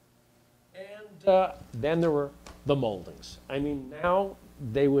 And then there were the moldings. I mean, now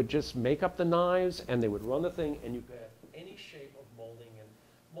they would just make up the knives and they would run the thing, and you could have any shape of molding. And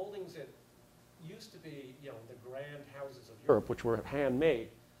moldings that used to be, you know, the grand houses of Europe, which were handmade,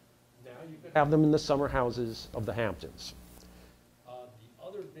 now you could have them in the summer houses of the Hamptons.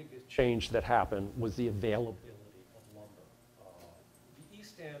 The other biggest change that happened was the availability of lumber. The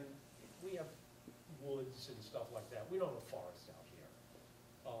East End, we have woods and stuff like that. We don't have a forest out here.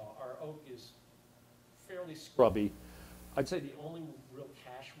 Our oak is fairly scrubby. I'd say the only real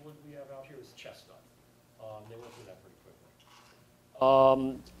cash wood we have out here is chestnut. They went through that pretty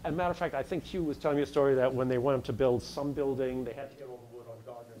quickly. As a matter of fact, I think Hugh was telling me a story that when they went to build some building, they had to get all the wood on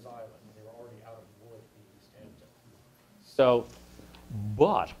Gardiner's Island. They were already out of wood in East Hampton. So,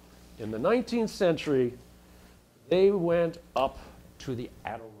 but in the 19th century, they went up to the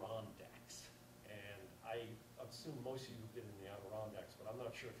Adirondacks. And I assume most of you have been in the Adirondacks, but I'm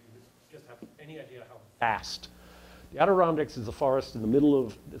not sure if you just have any idea how vast. The Adirondacks is a forest in the middle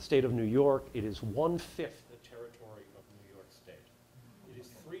of the state of New York. It is 1/5 the territory of New York State. It is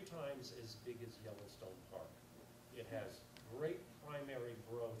 3 times as big as Yellowstone Park. It has great primary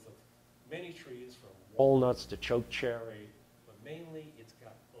growth of many trees, from walnuts to chokecherry, but mainly it's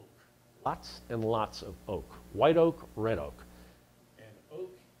got oak. Lots and lots of oak. White oak, red oak. And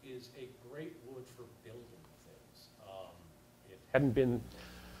oak is a great wood for building things. It hadn't been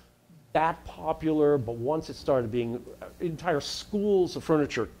that popular, but once it started being, entire schools of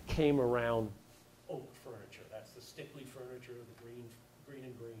furniture came around oak furniture. That's the stickly furniture, the green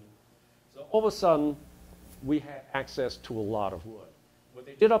and green. So all of a sudden, we had access to a lot of wood. What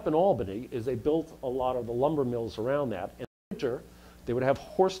they did up in Albany is they built a lot of the lumber mills around that. In winter, they would have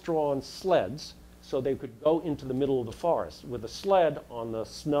horse-drawn sleds, so they could go into the middle of the forest. With a sled on the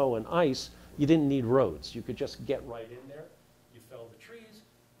snow and ice, you didn't need roads. You could just get right in there. You fell the trees,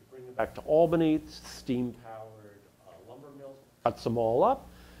 bring them back to Albany, steam-powered lumber mills, cuts them all up.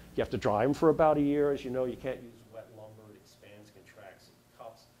 You have to dry them for about a year. As you know, you can't use wet lumber. It expands, contracts, it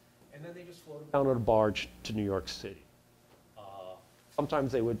cups. And then they just float them down on a barge to New York City.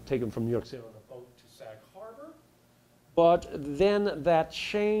 Sometimes they would take them from New York City on a boat to Sag Harbor. But then that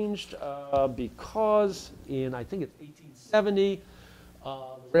changed because in, I think it's 1870,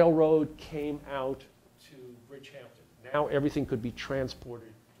 the railroad came out to Bridgehampton. Now everything could be transported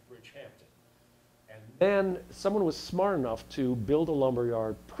to Bridgehampton. And then someone was smart enough to build a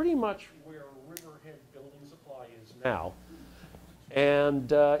lumberyard pretty much where Riverhead Building Supply is now.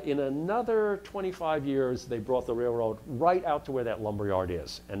 And in another 25 years, they brought the railroad right out to where that lumberyard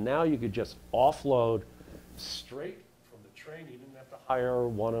is. And now you could just offload straight from the train. You didn't have to hire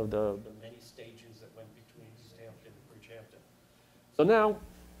one of the many stages that went between East Hampton and Bridgehampton. So now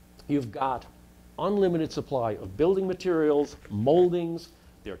you've got unlimited supply of building materials, moldings.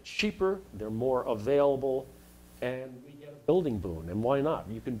 They're cheaper, they're more available, and we get a building boom. And why not?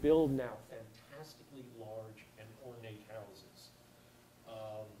 You can build now fantastically large and ornate houses.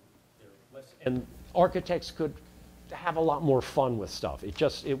 And architects could have a lot more fun with stuff.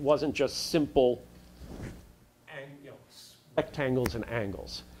 It wasn't just simple rectangles and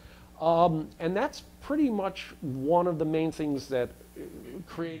angles. And that's pretty much one of the main things that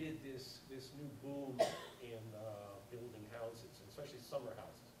created this new boom in building houses, especially summer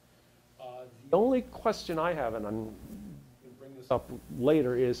houses. The only question I have, and I'm going to bring this up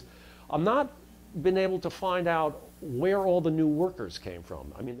later, is I'm not been able to find out where all the new workers came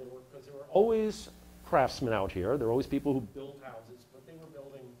from. I mean, there were always craftsmen out here. There were always people who built houses, but they were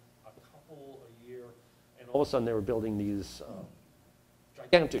building a couple a year, and all of a sudden they were building these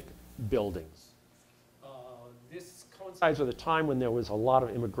gigantic buildings. This coincides with a time when there was a lot of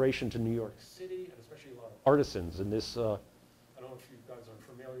immigration to New York City, and especially a lot of artisans. And this, I don't know if you guys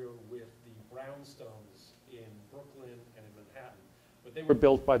are familiar with the brownstones in Brooklyn and in Manhattan, but they were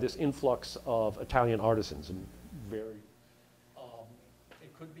built by this influx of Italian artisans, and very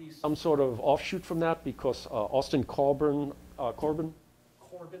could be some sort of offshoot from that, because Austin Corbin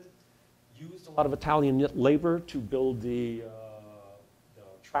used a lot of Italian labor to build the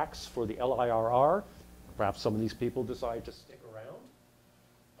tracks for the LIRR. Perhaps some of these people decide to stick around.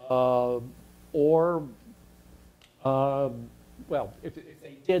 Well, if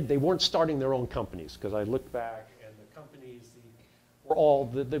they did, they weren't starting their own companies, because I looked back and the companies were all,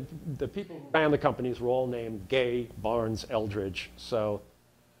 the people who ran the companies were all named Gay, Barnes, Eldridge. So,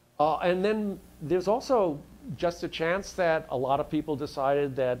 and then there's also just a chance that a lot of people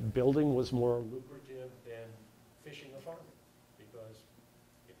decided that building was more lucrative than fishing or farming, because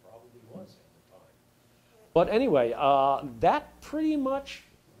it probably was at the time. But anyway, that pretty much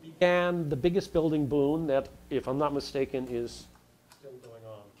began the biggest building boom that, if I'm not mistaken, is still going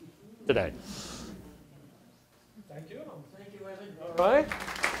on today. Thank you. Thank you, Evan. All right.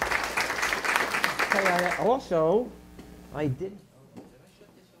 Okay, I didn't.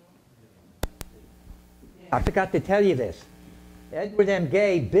 I forgot to tell you this. Edward M.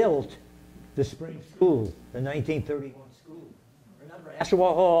 Gay built the spring school, the 1931 school. Remember,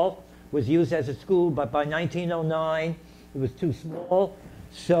 Oshawa Hall was used as a school, but by 1909, it was too small.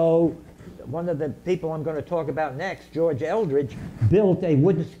 So one of the people I'm going to talk about next, George Eldridge, built a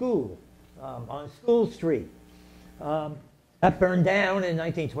wooden school on School Street. That burned down in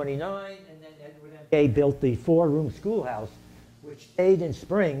 1929, and then Edward M. Gay built the four-room schoolhouse, which stayed in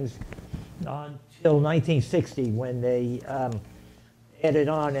Springs until 1960, when they added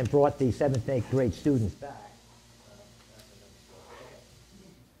on and brought the 7th and 8th grade students back.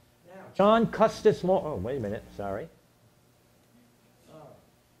 Now, John Custis Lawrence, oh, wait a minute, sorry.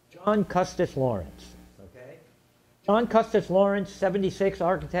 John Custis Lawrence, okay? John Custis Lawrence, 76,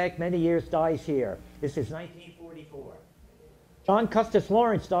 architect, many years, dies here. This is 1944. John Custis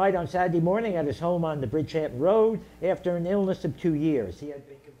Lawrence died on Saturday morning at his home on the Bridgehampton Road after an illness of 2 years. He had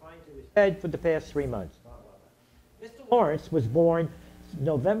been confined to his bed for the past 3 months. Mr. Lawrence was born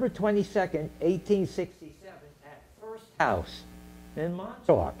November 22nd, 1867 at First House in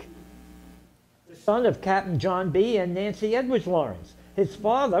Montauk, the son of Captain John B. and Nancy Edwards Lawrence. His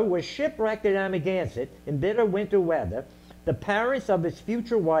father was shipwrecked at Amagansett in bitter winter weather. The parents of his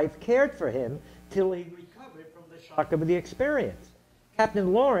future wife cared for him till he recovered from the shock of the experience.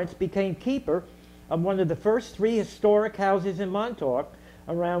 Captain Lawrence became keeper of one of the first 3 historic houses in Montauk,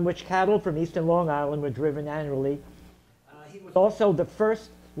 around which cattle from eastern Long Island were driven annually. He was also the first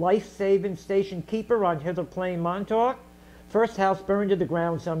life-saving station keeper on Hither Plain, Montauk. First house burned to the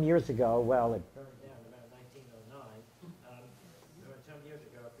ground some years ago. Well, it burned down around 1909. Some years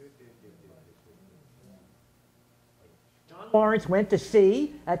ago. John Lawrence went to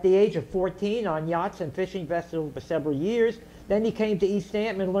sea at the age of 14 on yachts and fishing vessels for several years. Then he came to East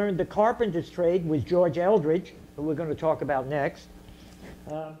Hampton and learned the carpenter's trade with George Eldridge, who we're going to talk about next.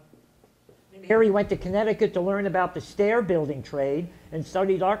 Here he went to Connecticut to learn about the stair building trade and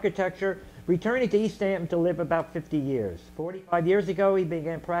studied architecture, returning to East Hampton to live about 50 years. 45 years ago, he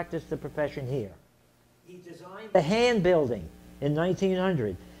began practice the profession here. He designed the hand building in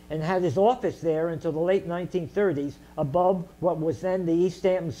 1900 and had his office there until the late 1930s above what was then the East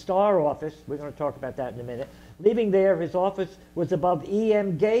Hampton Star office. We're going to talk about that in a minute. Leaving there, his office was above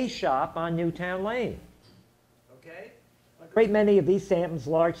E.M. Gay's shop on Newtown Lane. Okay? A great many of East Hampton's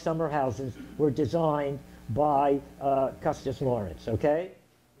large summer houses were designed by Custis Lawrence. Okay?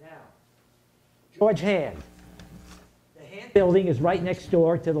 Now, George Hand. The Hand building is right next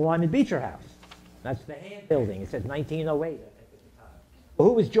door to the Lyman Beecher house. That's the Hand building. It says 1908, I think, at the time. Well,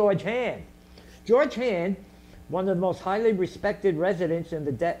 who was George Hand? George Hand, one of the most highly respected residents in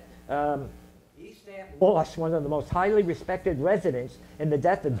the East Hampton lost one of the most highly respected residents in the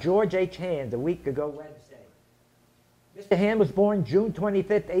death of George H. Hand a week ago Wednesday. Mr. Hand was born June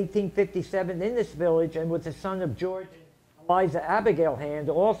 25th, 1857 in this village and was the son of George and Eliza Abigail Hand,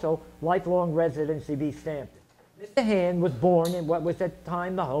 also lifelong residents of East Hampton. Mr. Hand was born in what was at the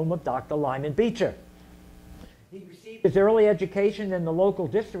time the home of Dr. Lyman Beecher. He received his early education in the local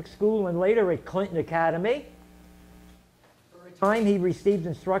district school and later at Clinton Academy. For a time, he received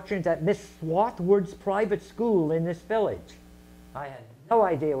instructions at Miss Swarthwood's private school in this village. I had no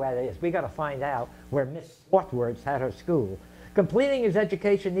idea where that is. We got to find out where Miss Swarthwood's had her school. Completing his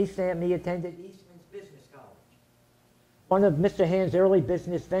education in East Hampton, he attended Eastman's Business College. One of Mr. Hand's early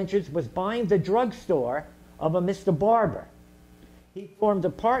business ventures was buying the drugstore of a Mr. Barber. He formed a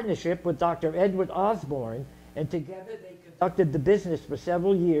partnership with Dr. Edward Osborne, and together they conducted the business for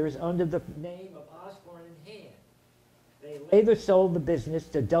several years under the name of Osborne and Hand. They later sold the business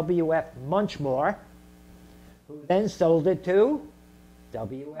to W.F. Munchmore, who then sold it to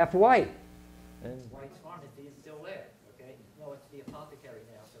W.F. White. And White's pharmacy is still there, okay? No, it's the apothecary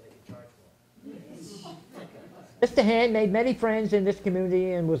now, so they can charge more. Mr. Hand made many friends in this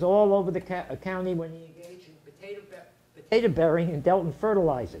community and was all over the county when he engaged in potato potato burying and Delton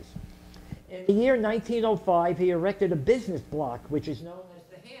Fertilizers. In the year 1905, he erected a business block, which is known as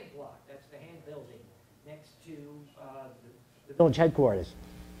the Hand Block. That's the Hand building next to the village headquarters.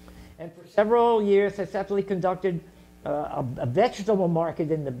 And for several years, successfully conducted a vegetable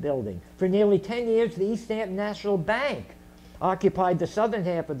market in the building. For nearly 10 years, the East Hampton National Bank occupied the southern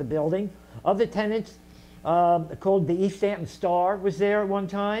half of the building. Other tenants called the East Hampton Star was there at one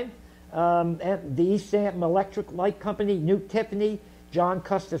time. And the East Hampton Electric Light Company, Newt Tiffany, John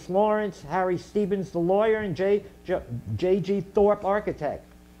Custis Lawrence, Harry Stevens, the lawyer, and J.G. Thorpe, architect.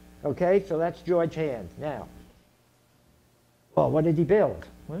 Okay, so that's George Hand. Now, well, what did he build?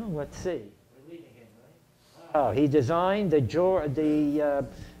 Well, let's see. We're leaving him, right? Oh, he designed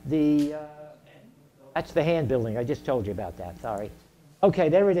that's the Hand building. I just told you about that. Sorry. Okay,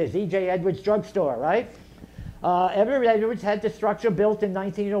 there it is. E.J. Edwards Drugstore, right? Edward Edwards had the structure built in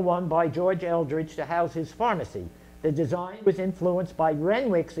 1901 by George Eldridge to house his pharmacy. The design was influenced by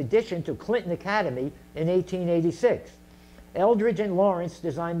Renwick's addition to Clinton Academy in 1886. Eldridge and Lawrence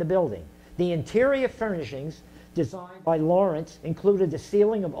designed the building. The interior furnishings designed by Lawrence included a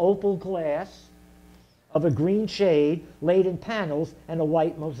ceiling of opal glass of a green shade laid in panels and a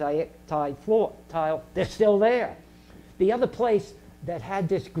white mosaic tile. They're still there. The other place that had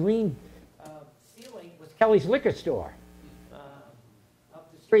this green ceiling was Kelly's Liquor Store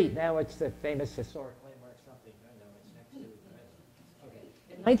up the street. Now it's the famous historic landmark something. I know it's next to. Okay.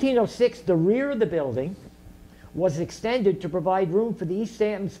 In 1906, the rear of the building was extended to provide room for the East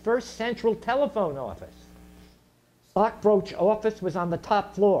Hampton's first central telephone office. Stockbroach office was on the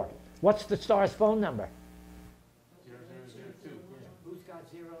top floor. What's the Star's phone number? 0002. Who's got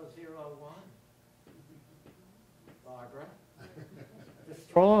 001? Barbara. The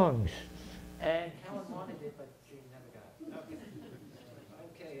Strongs. And Helen wanted it, but she never got it.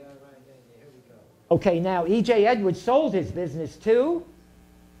 Okay, all right, here we go. Okay, now E.J. Edwards sold his business to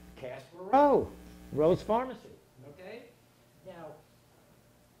Casper Rowe, Rowe's Pharmacy. Okay? Now,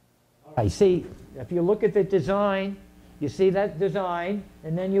 all right, see, if you look at the design, you see that design,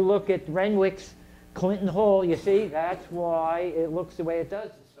 and then you look at Renwick's Clinton Hall, you see, that's why it looks the way it does,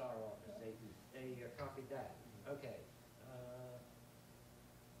 the Star office. They copied that. Okay.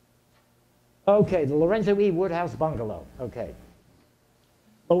 Okay, the Lorenzo E. Woodhouse Bungalow. Okay.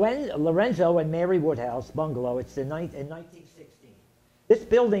 Lorenzo and Mary Woodhouse Bungalow, it's in 1916. This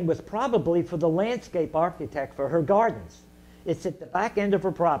building was probably for the landscape architect for her gardens. It's at the back end of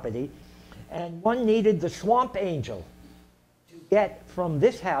her property, and one needed the Swamp Angel to get from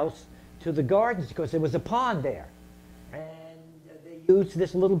this house to the gardens because there was a pond there. And they used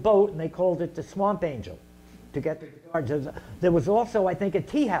this little boat, and they called it the Swamp Angel to get to the gardens. There was also, I think, a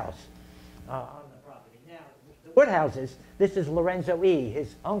tea house on the property. Now, the Woodhouses, this is Lorenzo E.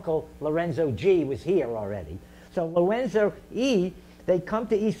 His uncle, Lorenzo G., was here already. So Lorenzo E., they come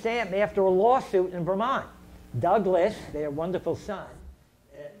to East Hampton after a lawsuit in Vermont. Douglas, their wonderful son,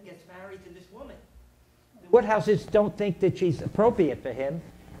 gets married to this woman. The Woodhouses don't think that she's appropriate for him,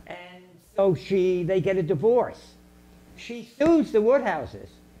 and so they get a divorce. She sues the Woodhouses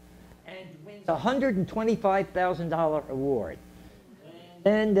and wins a $125,000 award. And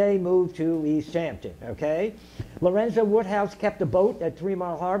then they move to East Hampton, okay? Lorenzo Woodhouse kept a boat at 3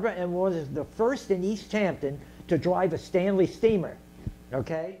 Mile Harbor and was the first in East Hampton to drive a Stanley steamer,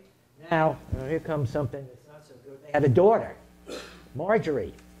 okay? Now, here comes something that's not so good. They had a daughter,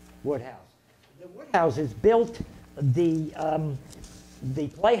 Marjorie Woodhouse. The Woodhouses built the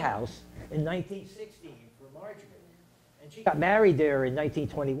playhouse in 1916 for Marjorie, and she got married there in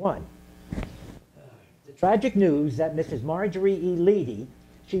 1921. The tragic news that Mrs. Marjorie E. Leedy,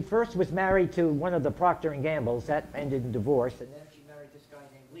 she first was married to one of the Procter & Gamble's, that ended in divorce, and then she married this guy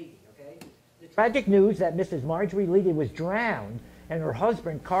named Leedy, okay? The tragic news that Mrs. Marjorie Leedy was drowned and her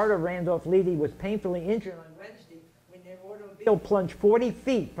husband, Carter Randolph Leedy, was painfully injured on Wednesday when their automobile plunged 40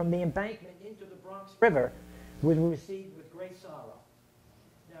 feet from the embankment into the Bronx River, was received with great sorrow.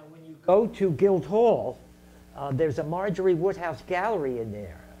 Now, when you go to Guildhall, there's a Marjorie Woodhouse gallery in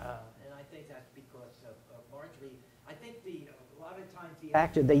there, and I think that's because of Marjorie. I think a lot of times the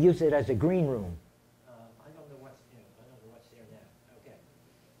actor, they use it as a green room. I don't know what's there now.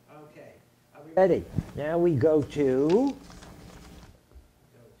 Okay. Are we ready? Now we go to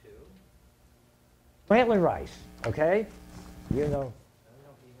Grantland Rice, okay? You know, I don't know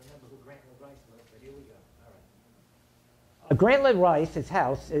if you remember who Grantland Rice was, but here we go. All right. Grantland Rice, his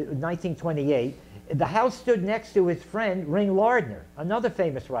house, in 1928, the house stood next to his friend Ring Lardner, another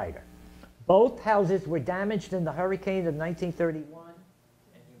famous writer. Both houses were damaged in the hurricane of 1931,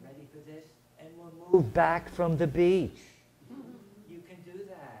 and you ready for this? And were moved back from the beach. You can do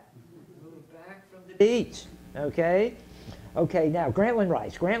that. Move back from the beach, okay? Okay, now, Grantland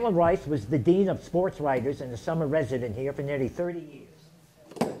Rice. Grantland Rice was the dean of sports writers and a summer resident here for nearly 30 years.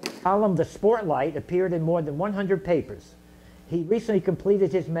 His column, The Sportlight, appeared in more than 100 papers. He recently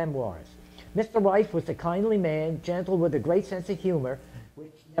completed his memoirs. Mr. Rice was a kindly man, gentle with a great sense of humor,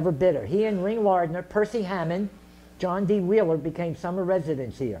 which never bitter. He and Ring Lardner, Percy Hammond, John D. Wheeler became summer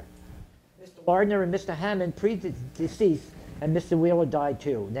residents here. Mr. Lardner and Mr. Hammond predeceased, and Mr. Wheeler died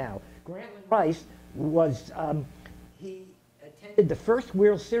too. Now, Grantland Rice was, he attended the first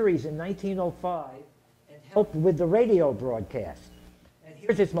World Series in 1905 and helped with the radio broadcast. And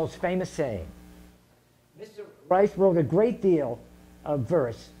here's his most famous saying. Mr. Rice wrote a great deal of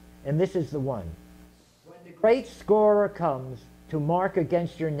verse, and this is the one. When the great scorer comes to mark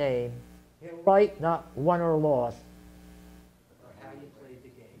against your name, he'll write not won or lost, or how you played the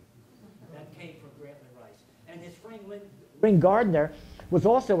game. That came from Grantland Rice. And his friend Ring Gardner was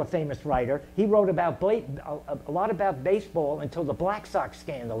also a famous writer. He wrote about a lot about baseball until the Black Sox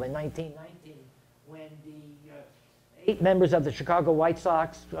scandal in 1919, when the 8 members of the Chicago White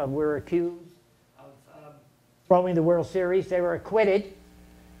Sox were accused of throwing the World Series. They were acquitted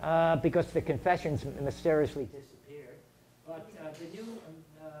because the confessions mysteriously disappeared. But the new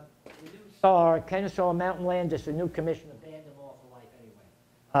star, Kennesaw Mountain Landis, the new commissioner, banned them all for life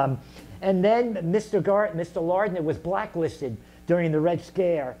anyway. And then Mr. Lardner was blacklisted during the Red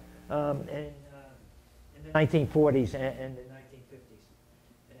Scare in the 1940s and the 1950s.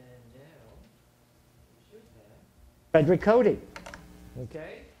 And now we should have Frederick Cody.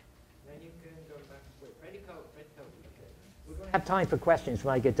 Okay? Then you can go back to sleep. Fred Cody. Okay. We're going to have time for questions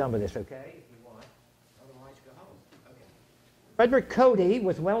when I get done with this, okay? If you want. Otherwise, go home. Okay. Frederick Cody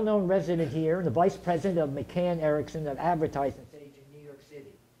was a well-known resident here and the vice president of McCann Erickson, an advertising stage in New York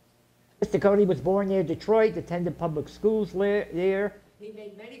City. Mr. Cody was born near Detroit, attended public schools there. He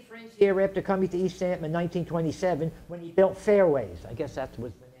made many friends here after coming to East Hampton in 1927 when he built Fairways. I guess that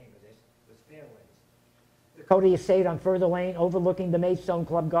was the name of this, was Fairways. The Cody estate on Further Lane overlooking the Maidstone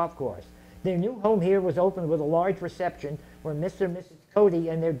Club golf course. Their new home here was opened with a large reception where Mr. and Mrs. Cody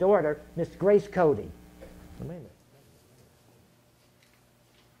and their daughter, Miss Grace Cody. Wait a minute.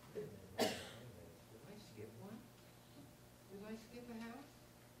 Did I skip one? Did I skip a house?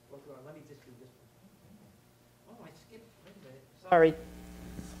 Well, let me just do this one. Oh, I skipped. Wait a minute. Sorry.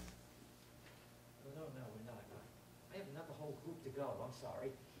 No, we're not. I have another whole group to go. I'm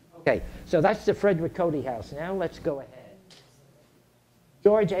sorry. Okay, so that's the Frederick Cody house. Now let's go ahead.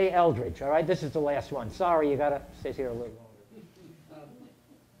 George A. Eldridge. All right, this is the last one. Sorry, you got to sit here a little longer.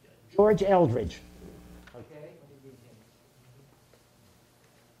 George Eldridge. Okay.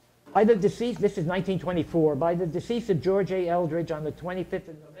 By the decease, this is 1924. By the decease of George A. Eldridge on the 25th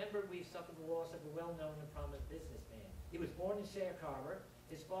of November, we suffered the loss of a well-known and prominent businessman. He was born in Sayre Harbor.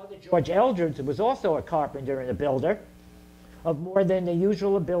 His father, George Eldridge, was also a carpenter and a builder of more than the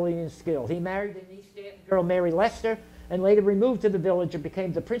usual ability and skill. He married an East Hampton girl, Mary Lester, and later removed to the village and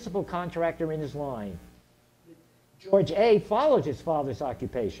became the principal contractor in his line. George A. followed his father's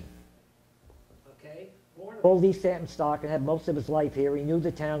occupation. Okay? Born of old East Hampton stock and had most of his life here. He knew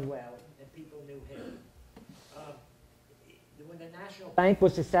the town well, and people knew him. When the National Bank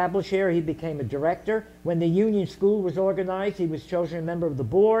was established here, he became a director. When the Union School was organized, he was chosen a member of the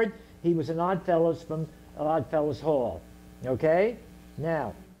board. He was an Odd Fellows from Odd Fellows Hall. Okay?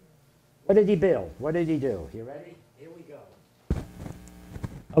 Now, what did he build? What did he do? You ready? Here we go.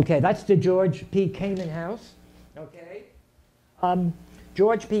 Okay, that's the George P. Kamen house. Okay.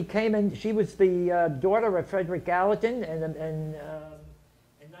 George P. Kamen, she was the daughter of Frederick Gallatin, and in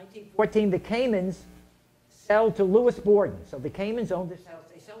 1914, the Kamens sell to Lewis Borden. So the Kamens owned this house.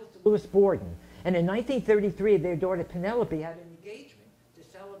 They sell it to Lewis Borden. And in 1933, their daughter Penelope had an engagement to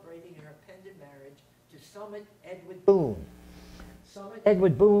celebrating her pendant marriage to Summit Edward Boone. Summit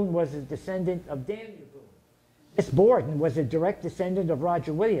Edward Boone was a descendant of Daniel Boone. Miss Borden was a direct descendant of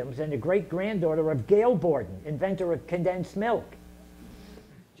Roger Williams and a great-granddaughter of Gail Borden, inventor of condensed milk.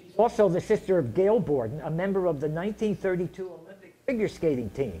 She's also the sister of Gail Borden, a member of the 1932 Olympic figure skating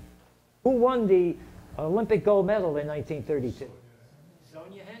team. Who won the Olympic gold medal in 1932?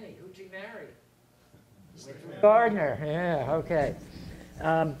 Sonia Henney. Who'd she marry? Richard Gardner. Yeah, okay.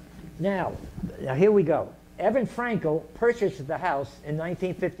 Now, here we go. Evan Frankel purchased the house in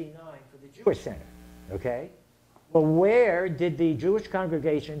 1959 for the Jewish Center, okay? Well, where did the Jewish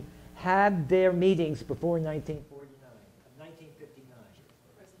congregation have their meetings before 1959?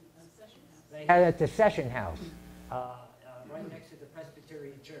 They had it at the Session House, right next to the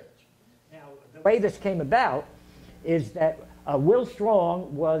Presbyterian Church. Now, the way this came about is that Will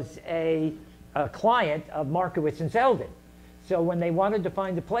Strong was a client of Markowitz and Zeldin. So when they wanted to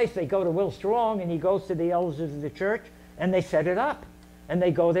find a place, they go to Will Strong, and he goes to the elders of the church. and they set it up. And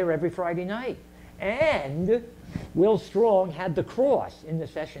they go there every Friday night. And Will Strong had the cross in the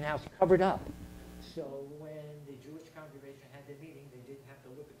session house covered up. So when the Jewish congregation had their meeting, they didn't have to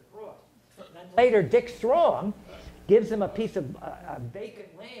look at the cross. Then later, Dick Strong gives them a piece of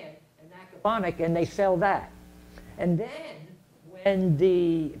vacant land in Accabonac, and they sell that. And then when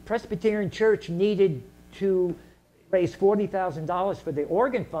the Presbyterian Church needed to raise $40,000 for the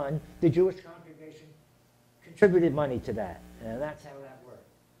organ fund, the Jewish congregation contributed money to that. And that's how that worked.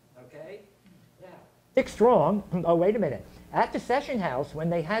 Okay? Now, Dick Strong, oh, wait a minute. At the session house, when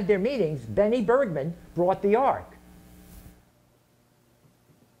they had their meetings, Benny Bergman brought the ark.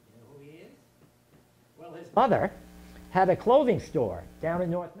 You know who he is? Well, his mother had a clothing store down in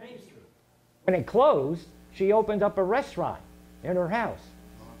North Main Street. When it closed, she opened up a restaurant in her house.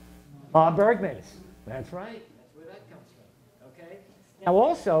 Ma Bergman's. That's right. That's where that comes from. Okay? Now,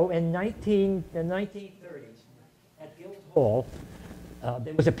 also, in the 1930s, at Guildhall,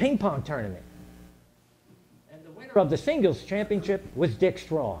 there was a ping pong tournament. And the winner of the singles championship was Dick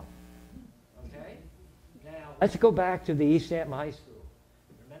Strong. Okay? Now, let's go back to the East Hampton High School.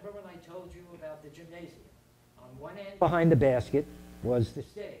 Remember when I told you about the gymnasium? On one end behind the basket was the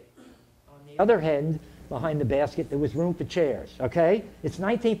stage. On the other end behind the basket, there was room for chairs, okay? It's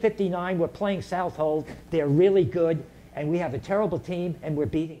 1959, we're playing Southold, they're really good, and we have a terrible team, and we're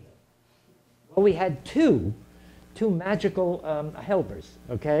beating them. Well, we had two magical helpers,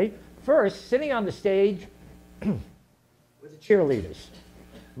 okay? First, sitting on the stage were the cheerleaders.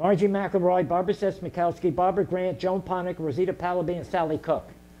 Margie McElroy, Barbara Sess-Mikowski, Barbara Grant, Joan Ponick, Rosita Pallaby, and Sally Cook.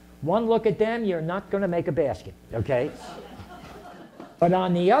 One look at them, you're not going to make a basket, okay? But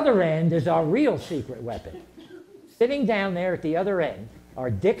on the other end is our real secret weapon. Sitting down there at the other end are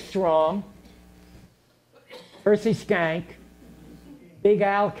Dick Strong, Percy Skank, Big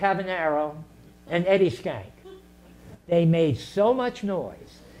Al Cavanero, and Eddie Skank. They made so much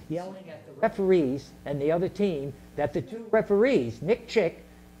noise yelling at the referees and the other team that the two referees, Nick Chick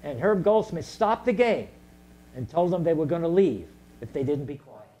and Herb Goldsmith, stopped the game and told them they were going to leave if they didn't be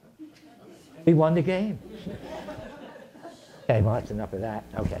quiet. We won the game. Okay, well, that's enough of that.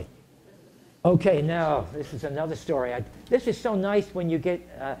 Okay. Okay, now, this is another story. This is so nice when you get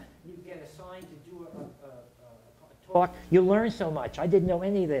assigned to do a talk. You learn so much. I didn't know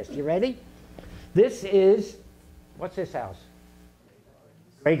any of this. You ready? This is, what's this house?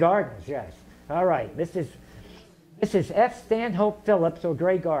 Grey Gardens, yes. All right, this is F. Stanhope Phillips, or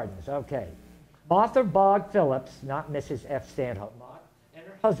Grey Gardens. Okay. Martha Bogg Phillips, not Mrs. F. Stanhope, and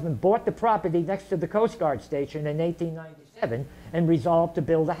her husband bought the property next to the Coast Guard station in 1897 and resolved to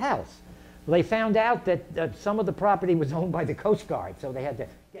build a house. Well, they found out that some of the property was owned by the Coast Guard, so they had to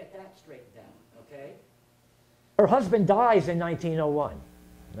get that straightened out, okay? Her husband dies in 1901.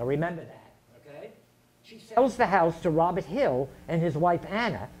 Now remember that, okay? She sells the house to Robert Hill and his wife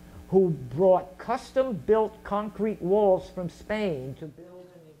Anna, who brought custom-built concrete walls from Spain to build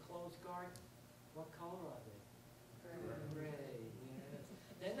an enclosed garden. What color are they? Gray.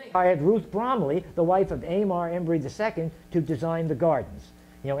 Yes. Then they hired Ruth Bromley, the wife of Amar Embry II, to design the gardens.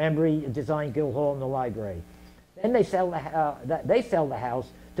 You know, Embry designed Guildhall and the library. Then they sell the house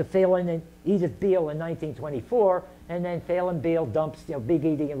to Phelan and Edith Beale in 1924, and then Phelan Beale dumps Big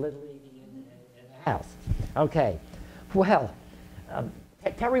Edie and Little Edie in the house. Okay, well,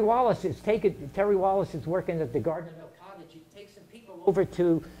 Terry Wallace is working at the Gardner Mill Cottage. He takes some people over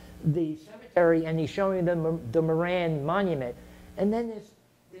to the cemetery, and he's showing them the Moran monument. And then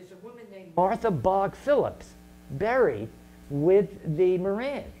there's a woman named Martha Bogg Phillips buried with the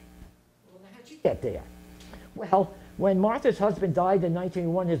Moran. Well, how'd she get there? Well, when Martha's husband died in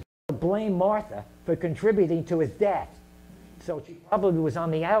 1901, his brother blamed Martha for contributing to his death. So she probably was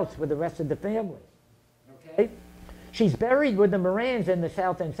on the outs with the rest of the family. Okay? She's buried with the Morans in the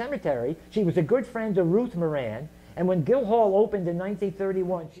South End Cemetery. She was a good friend of Ruth Moran, and when Guildhall opened in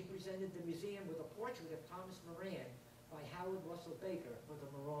 1931, she presented the museum with a portrait of Thomas Moran by Howard Russell Baker for the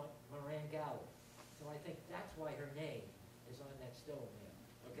Moran Gallery. So I think that's why her name is on that stone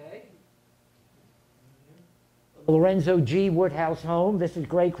there, okay? The Lorenzo G. Woodhouse home. This is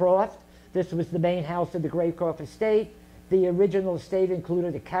Graycroft. This was the main house of the Graycroft estate. The original estate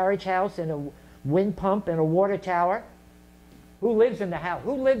included a carriage house and a wind pump and a water tower. Who lives in the house?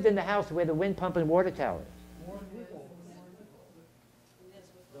 Who lived in the house where the wind pump and water tower is?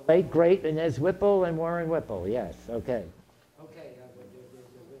 The late great Inez Whipple and Warren Whipple. Yes. Okay. Okay.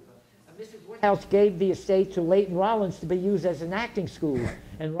 Mrs. Woodhouse gave the estate to Leighton Rollins to be used as an acting school,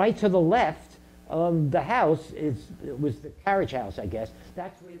 and right to the left of the house was the carriage house, I guess.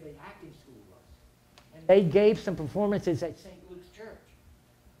 That's where the acting school was. And they gave some performances at St. Luke's Church.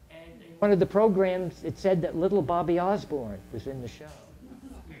 And And in one of the programs, it said that little Bobby Osborne was in the show.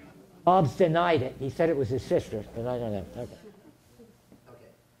 Bob's denied it. He said it was his sister, but I don't know. Okay.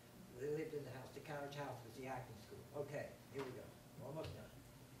 Okay. They lived in the house. The carriage house was the acting school. Okay, here we go. Almost done.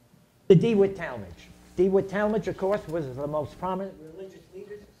 The DeWitt Talmadge. DeWitt Talmadge, of course, was the most prominent religious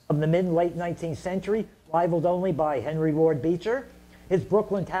leaders of the mid-late 19th century, rivaled only by Henry Ward Beecher. His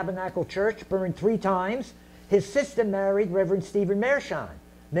Brooklyn Tabernacle Church burned 3 times. His sister married Reverend Stephen Mershawn,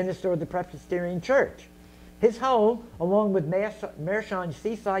 minister of the Presbyterian Church. His home, along with Mershawn's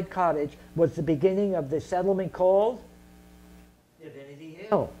seaside cottage, was the beginning of the settlement called Divinity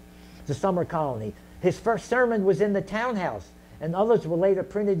Hill, the summer colony. His first sermon was in the townhouse, and others were later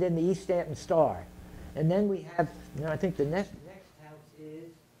printed in the East Hampton Star. And then we have, I think the next house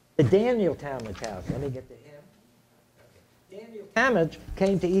is the Daniel Talmadge house. Let me get to him. Daniel Talmadge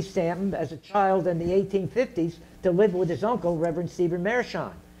came to East Hampton as a child in the 1850s to live with his uncle, Reverend Stephen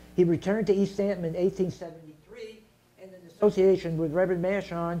Mershawn. He returned to East Hampton in 1873, and in association with Reverend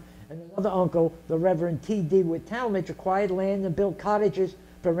Mershawn and another uncle, the Reverend T. DeWitt Talmadge, acquired land and built cottages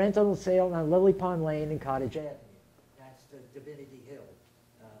for rental and sale on Lily Pond Lane and Cottage Avenue. That's the Divinity Hill.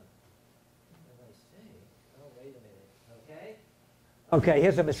 What did I say? Oh, wait a minute. Okay,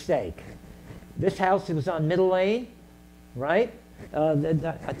 here's a mistake. This house was on Middle Lane, right?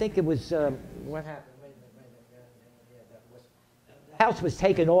 I think it was, what happened? The house was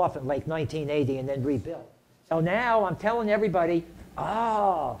taken off in like 1980 and then rebuilt. So now I'm telling everybody,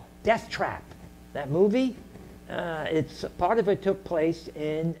 Death Trap, that movie, part of it took place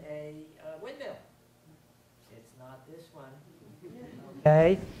in a windmill. It's not this one.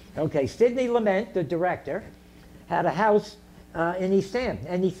 Okay. Sidney Lumet, the director, had a house in East Hampton,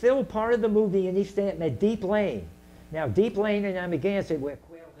 and he filmed part of the movie in East Hampton at Deep Lane. Now, Deep Lane in Amagansett, where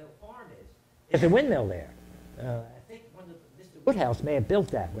Quail Hill Farm is, there's a windmill there. I think one of Mr. Woodhouse may have built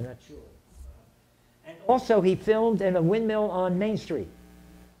that. We're not sure. And also, he filmed in a windmill on Main Street.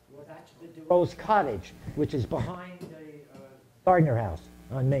 Well, that's the DeRose Cottage, which is behind the Gardner House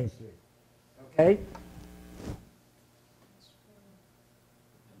on Main Street. Okay?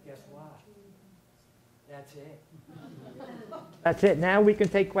 Guess what? That's it. That's it. Now we can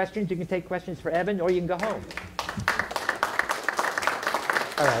take questions. You can take questions for Evan, or you can go home.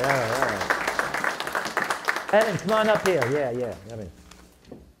 All right. Evan, come on up here. Yeah. Evan.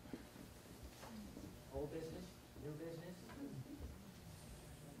 Old business? New business?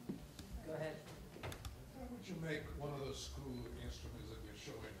 Go ahead. How would you make one of those school instruments that you're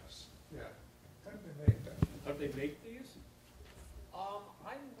showing us? Yeah. How do they make that? How do they make these?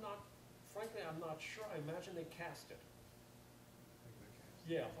 Frankly, I'm not sure. I imagine they cast it.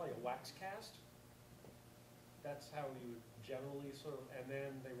 Yeah, probably a wax cast. That's how you would generally sort of, and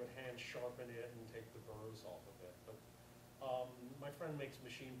then they would hand sharpen it and take the burrs off of it. But my friend makes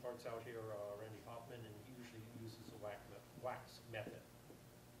machine parts out here, Randy Hoffman, and he usually uses a wax method.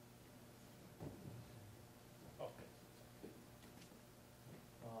 Okay.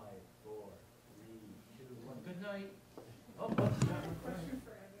 5, 4, 3, 2, 1. Good night. Question for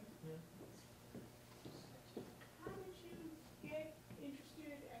Evan. Yeah. How did you get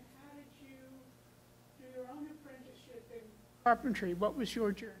interested and how did you do your own apprenticeship in carpentry? What was your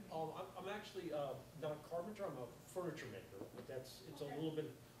journey? I'm actually not a carpenter. I'm a furniture maker. But it's a little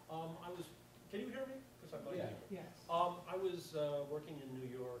bit. Can you hear me? Because I'm not here. Yes. I was working in New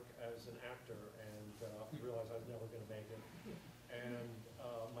York as an actor and realized I was never going to make it. And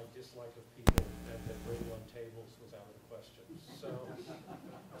my dislike of people that bring on tables was out of the question. So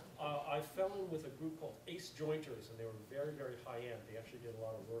I fell in with a group called Ace Jointers, and they were very, very high-end. They actually did a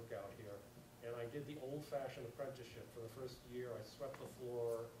lot of work out here. And I did the old-fashioned apprenticeship. For the first year, I swept the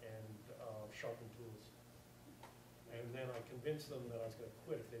floor and sharpened tools. And then I convinced them that I was going to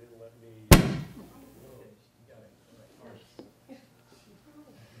quit if they didn't let me.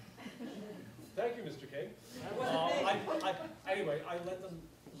 Thank you, Mr. King. Anyway, I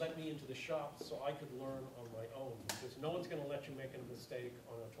let me into the shop so I could learn on my own, because no one's going to let you make a mistake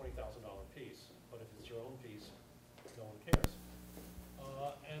on a $20,000 piece. But if it's your own piece, no one cares.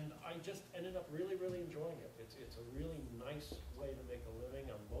 And I just ended up really, really enjoying it. It's a really nice way to make a living.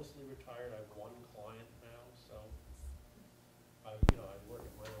 I'm mostly retired. I have one client now, so I work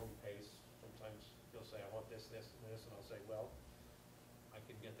at my own pace. Sometimes he'll say, I want this, this, and this, and I'll say, well, I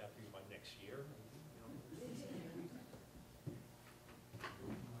can get that for you by next year.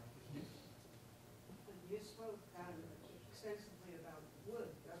 You spoke extensively about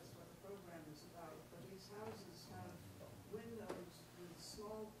wood. That's what the program is about. But these houses have windows with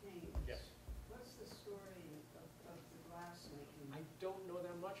small panes. Yes. What's the story of the glass making? I don't know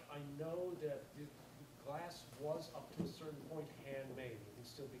that much. I know that the glass was up to a certain point handmade. can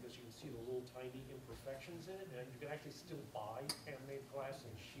still, because you can see the little tiny imperfections in it, and you can actually still buy handmade glass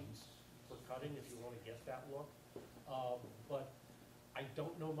in sheets for cutting if you want to get that look. But I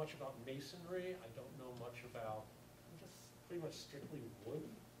don't know much about masonry. I don't know much about, I'm just pretty much strictly wood.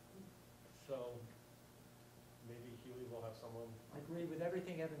 So maybe Huey will have someone. I agree with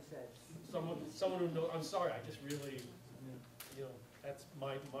everything Evan said. Someone who knows. I'm sorry. I just really, you know, that's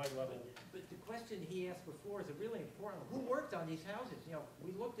my level. But the question he asked before is a really important one. Who worked on these houses? You know,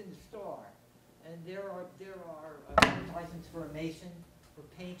 we looked in the Star, and there are license for a mason, for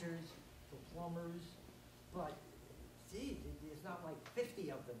painters, for plumbers, but gee, there's not like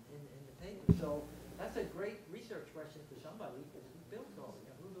 50 of them in the paper. So that's a great research question for somebody, because who built all of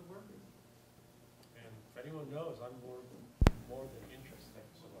them? Who are the workers? And if anyone knows, I'm more than interested. Thank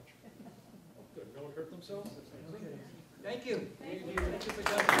you so much. Oh, good. No one hurt themselves? That's excellent. Thank you. Thank you for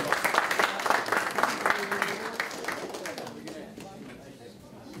coming.